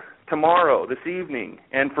later, tomorrow, this evening,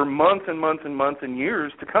 and for months and months and months and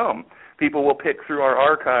years to come. People will pick through our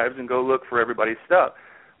archives and go look for everybody's stuff.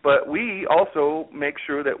 But we also make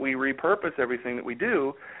sure that we repurpose everything that we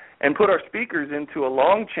do and put our speakers into a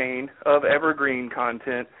long chain of evergreen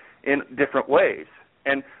content in different ways.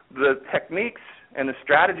 And the techniques and the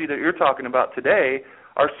strategy that you're talking about today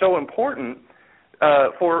are so important.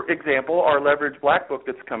 For example, our Leverage Black Book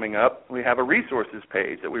that's coming up, we have a resources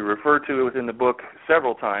page that we refer to within the book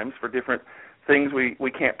several times for different things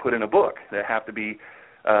we can't put in a book that have to be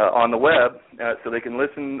on the web so they can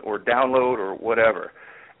listen or download or whatever.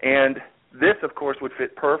 And this, of course, would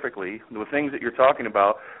fit perfectly with things that you're talking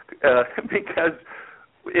about because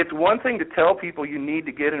it's one thing to tell people you need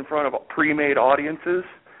to get in front of pre-made audiences,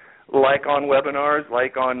 like on webinars,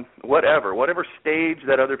 like on whatever stage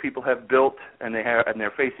that other people have built, and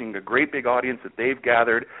they're facing a great big audience that they've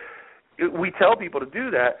gathered. We tell people to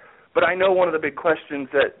do that, but I know one of the big questions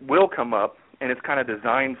that will come up, and it's kind of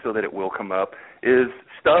designed so that it will come up, is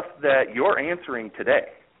stuff that you're answering today.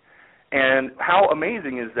 And how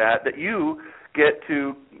amazing is that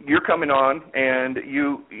you're coming on and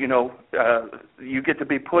you get to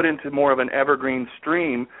be put into more of an evergreen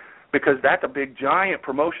stream because that's a big, giant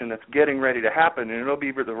promotion that's getting ready to happen, and it'll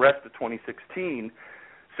be for the rest of 2016.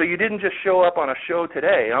 So you didn't just show up on a show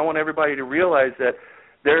today. I want everybody to realize that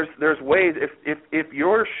there's ways, if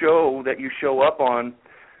your show that you show up on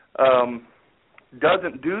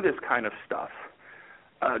doesn't do this kind of stuff,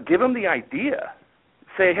 give them the idea.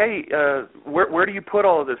 Say, hey, where do you put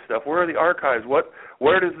all of this stuff? Where are the archives?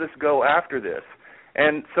 Where does this go after this?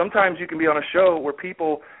 And sometimes you can be on a show where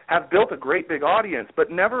people have built a great big audience,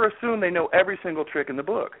 but never assume they know every single trick in the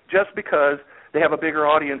book just because they have a bigger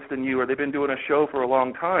audience than you or they've been doing a show for a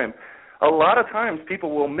long time. A lot of times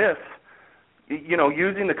people will miss,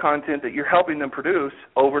 using the content that you're helping them produce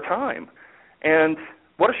over time. And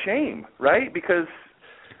what a shame, right? Because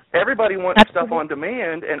everybody wants stuff on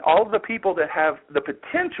demand, and all of the people that have the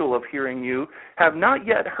potential of hearing you have not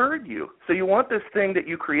yet heard you. So you want this thing that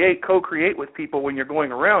you co-create with people when you're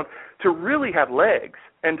going around to really have legs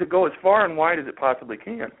and to go as far and wide as it possibly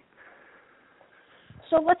can.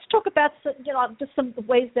 So let's talk about just some of the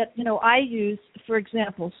ways that I use, for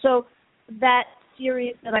example. So that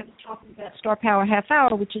series that I'm talking about, Star Power Half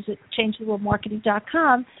Hour, which is at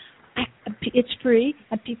changetheworldmarketing.com, it's free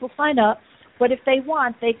and people sign up. But if they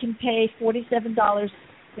want, they can pay $47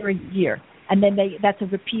 for a year, and then that's a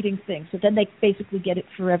repeating thing. So then they basically get it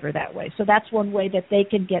forever that way. So that's one way that they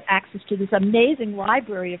can get access to this amazing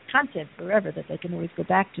library of content forever that they can always go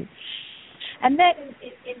back to. And then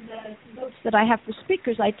in the notes that I have for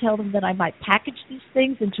speakers, I tell them that I might package these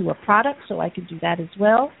things into a product, so I can do that as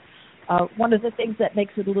well. One of the things that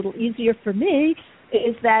makes it a little easier for me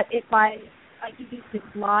is that if I do these things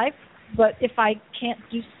live, but if I can't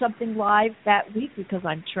do something live that week because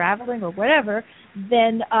I'm traveling or whatever,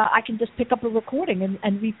 then I can just pick up a recording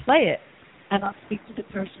and replay it. And I'll speak to the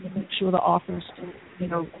person and make sure the offer is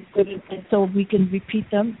still, good, and so we can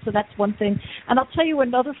repeat them. So that's one thing. And I'll tell you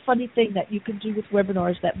another funny thing that you can do with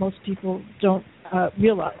webinars that most people don't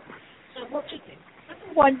realize. So what you think?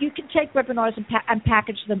 Number one, you can take webinars and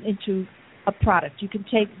package them into a product. You can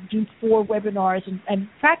do 4 webinars and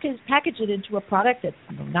package it into a product that's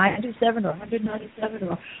 $97 or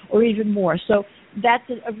 $197 or even more. So that's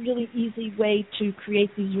a really easy way to create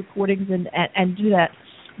these recordings and do that.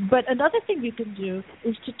 But another thing you can do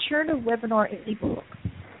is to turn a webinar into a book.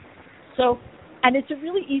 So, and it's a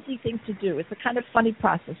really easy thing to do. It's a kind of funny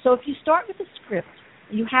process. So if you start with a script,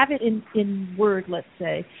 you have it in Word, let's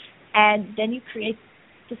say, and then you create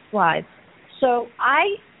the slides. So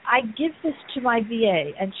I give this to my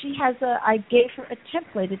VA, and I gave her a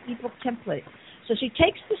template, an ebook template. So she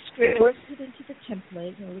takes the script, works it into the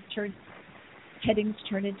template, headings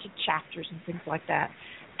turn into chapters and things like that.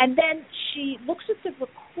 And then she looks at the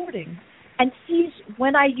recording and sees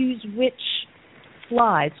when I use which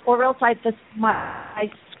slides, or else my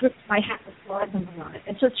script might have the slide number on it.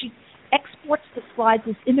 And so she exports the slides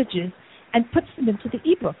as images and puts them into the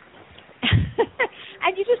ebook.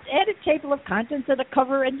 And you just add a table of contents and a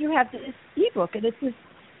cover, and you have this ebook. And it's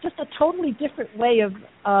just a totally different way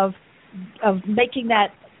of making that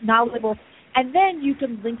knowledgeable. And then you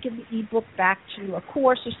can link in the ebook back to a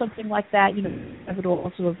course or something like that. Have it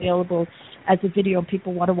also available as a video, and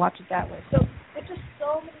people want to watch it that way. So there's just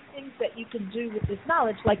so many things that you can do with this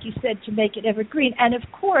knowledge, like you said, to make it evergreen. And of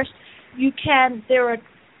course, there are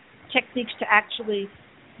techniques to actually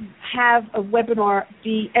have a webinar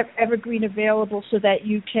be evergreen available so that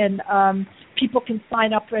you can people can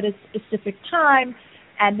sign up at a specific time,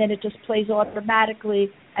 and then it just plays automatically,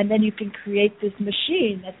 and then you can create this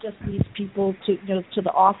machine that just leads people to the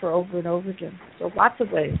offer over and over again. So lots of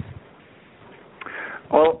ways.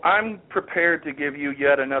 Well, I'm prepared to give you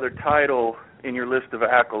yet another title in your list of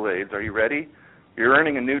accolades. Are you ready? You're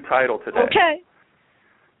earning a new title today. Okay.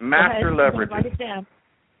 Master Leverages. Write it down.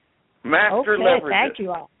 Master Leverages. Thank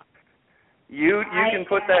you all. You can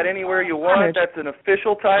put that anywhere you want. That's an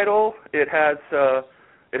official title. It has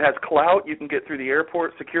clout. You can get through the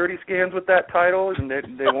airport security scans with that title, and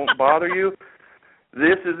they won't bother you.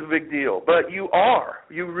 This is a big deal. But you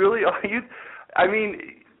really are.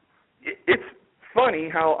 It's funny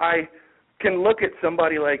how I can look at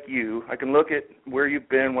somebody like you. I can look at where you've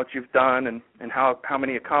been, what you've done, and how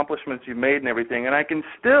many accomplishments you've made and everything, and I can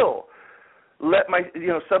still let my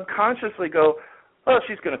subconsciously go, oh,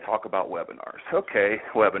 she's going to talk about webinars. Okay,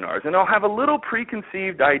 webinars. And I'll have a little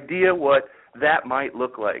preconceived idea what that might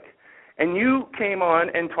look like. And you came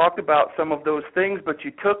on and talked about some of those things, but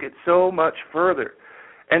you took it so much further.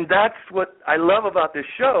 And that's what I love about this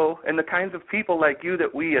show and the kinds of people like you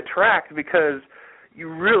that we attract, because you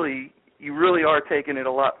really are taking it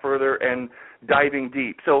a lot further and diving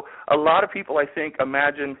deep. So a lot of people, I think,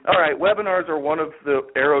 imagine, all right, webinars are one of the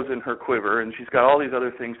arrows in her quiver, and she's got all these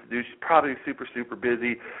other things to do. She's probably super, super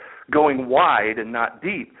busy going wide and not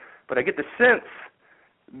deep. But I get the sense,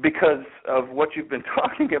 because of what you've been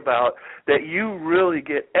talking about, that you really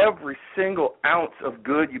get every single ounce of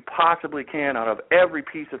good you possibly can out of every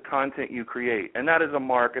piece of content you create. And that is a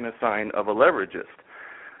mark and a sign of a leveragist.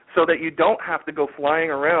 So that you don't have to go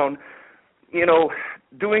flying around,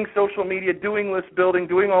 doing social media, doing list building,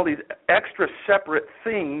 doing all these extra separate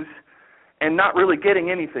things and not really getting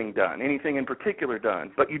anything done, anything in particular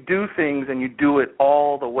done. But you do things and you do it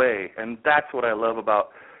all the way, and that's what I love about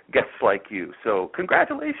guests like you. So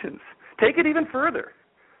congratulations. Take it even further.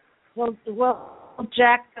 Well,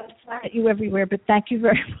 Jack, I'm flat at you everywhere, but thank you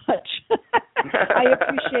very much. I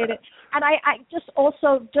appreciate it. And I just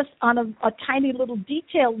on a tiny little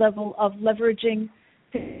detail level of leveraging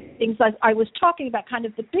things I was talking about, kind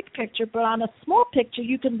of the big picture, but on a small picture,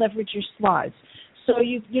 you can leverage your slides. So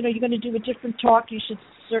you're going to do a different talk, you should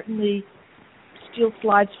certainly steal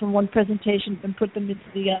slides from one presentation and put them into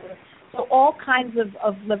the other. So all kinds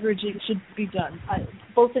of leveraging should be done,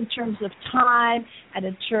 both in terms of time and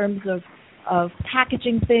in terms of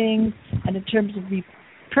packaging things and in terms of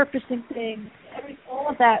repurposing things. All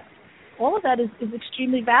of that is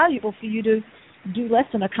extremely valuable for you to do less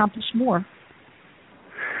and accomplish more.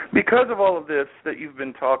 Because of all of this that you've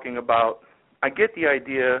been talking about, I get the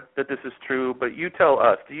idea that this is true, but you tell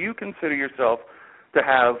us, do you consider yourself to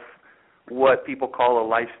have what people call a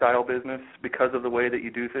lifestyle business because of the way that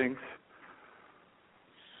you do things?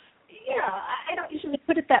 Yeah, I don't usually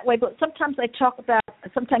put it that way, but sometimes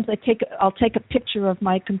I'll take a picture of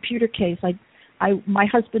my computer case. My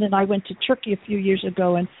husband and I went to Turkey a few years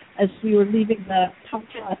ago, and as we were leaving the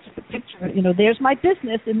hotel, I took a picture. There's my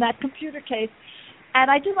business in that computer case. And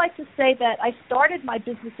I do like to say that I started my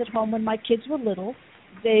business at home when my kids were little.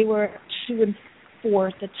 They were 2 and 4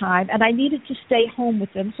 at the time, and I needed to stay home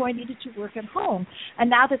with them, so I needed to work at home. And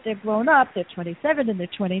now that they're grown up, they're 27 and they're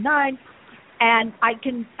 29, and I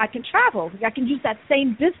can travel. I can use that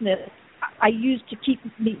same business I used to keep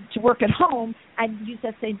me to work at home and use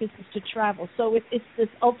that same business to travel. So it's this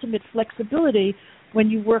ultimate flexibility when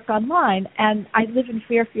you work online. And I live in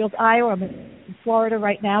Fairfield, Iowa. I'm in Florida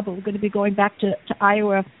right now, but we're going to be going back to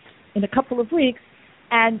Iowa in a couple of weeks.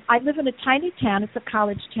 And I live in a tiny town. It's a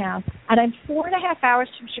college town. And I'm 4.5 hours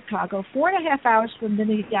from Chicago, 4.5 hours from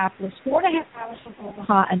Minneapolis, 4.5 hours from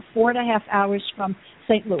Omaha, and 4.5 hours from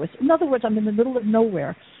St. Louis. In other words, I'm in the middle of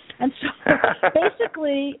nowhere. And so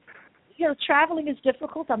basically, traveling is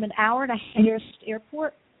difficult. I'm an hour and a half nearest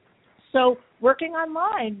airport. So working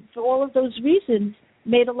online for all of those reasons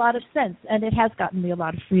made a lot of sense, and it has gotten me a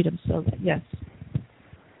lot of freedom. So, yes.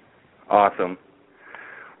 Awesome.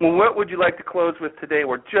 Well, what would you like to close with today?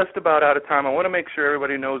 We're just about out of time. I want to make sure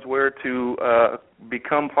everybody knows where to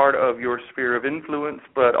become part of your sphere of influence,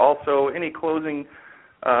 but also any closing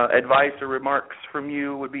advice or remarks from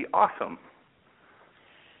you would be awesome.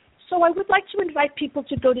 So I would like to invite people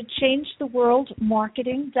to go to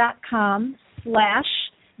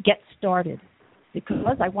changetheworldmarketing.com/get-started,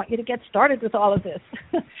 because I want you to get started with all of this.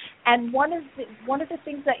 And one of the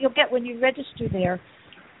things that you'll get when you register there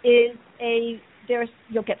is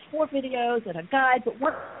you'll get 4 videos and a guide, but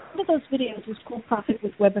one of those videos is called Profit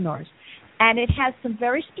with Webinars, and it has some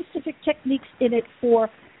very specific techniques in it for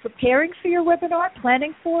preparing for your webinar,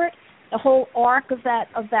 planning for it, the whole arc of that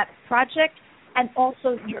project, and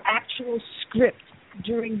also your actual script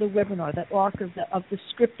during the webinar, that arc of the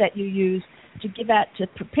script that you use to give out, to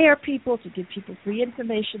prepare people, to give people free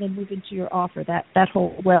information and move into your offer, that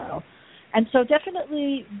whole well. And so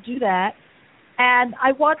definitely do that. And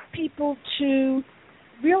I want people to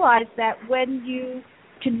realize that when you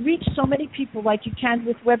can reach so many people like you can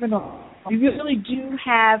with webinars, you really do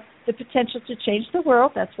have the potential to change the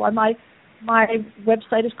world. That's why my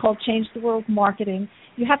website is called Change the World Marketing.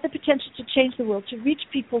 You have the potential to change the world, to reach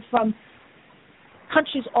people from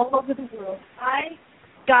countries all over the world. I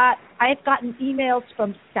have gotten emails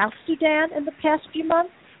from South Sudan in the past few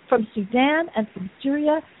months, from Sudan and from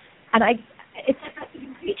Syria, and it's like I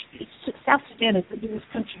can reach South Sudan is the newest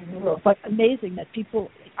country in the world. It's like amazing that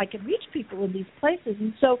I can reach people in these places,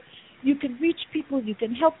 and so you can reach people, you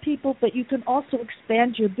can help people, but you can also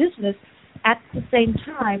expand your business at the same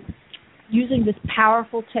time using this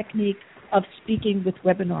powerful technique of speaking with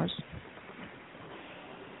webinars.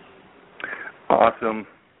 Awesome.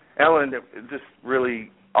 Ellen, just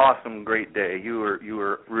really awesome, great day. You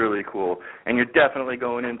were really cool. And you're definitely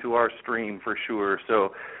going into our stream for sure.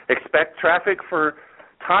 So expect traffic for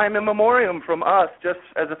time immemorial from us, just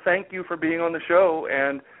as a thank you for being on the show.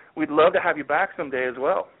 And we'd love to have you back someday as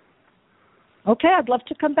well. Okay, I'd love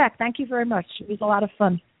to come back. Thank you very much. It was a lot of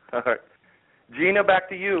fun. All right. Gina, back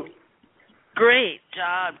to you. Great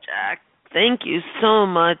job, Jack. Thank you so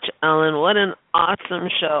much, Ellen. What an awesome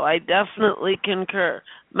show. I definitely concur.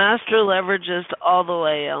 Master leverages all the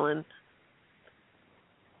way, Ellen.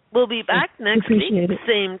 We'll be back next week,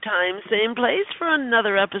 same time, same place, for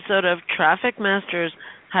another episode of Traffic Masters.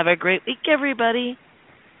 Have a great week, everybody.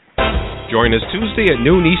 Join us Tuesday at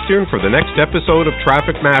noon Eastern for the next episode of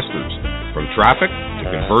Traffic Masters. From traffic to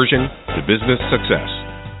conversion to business success.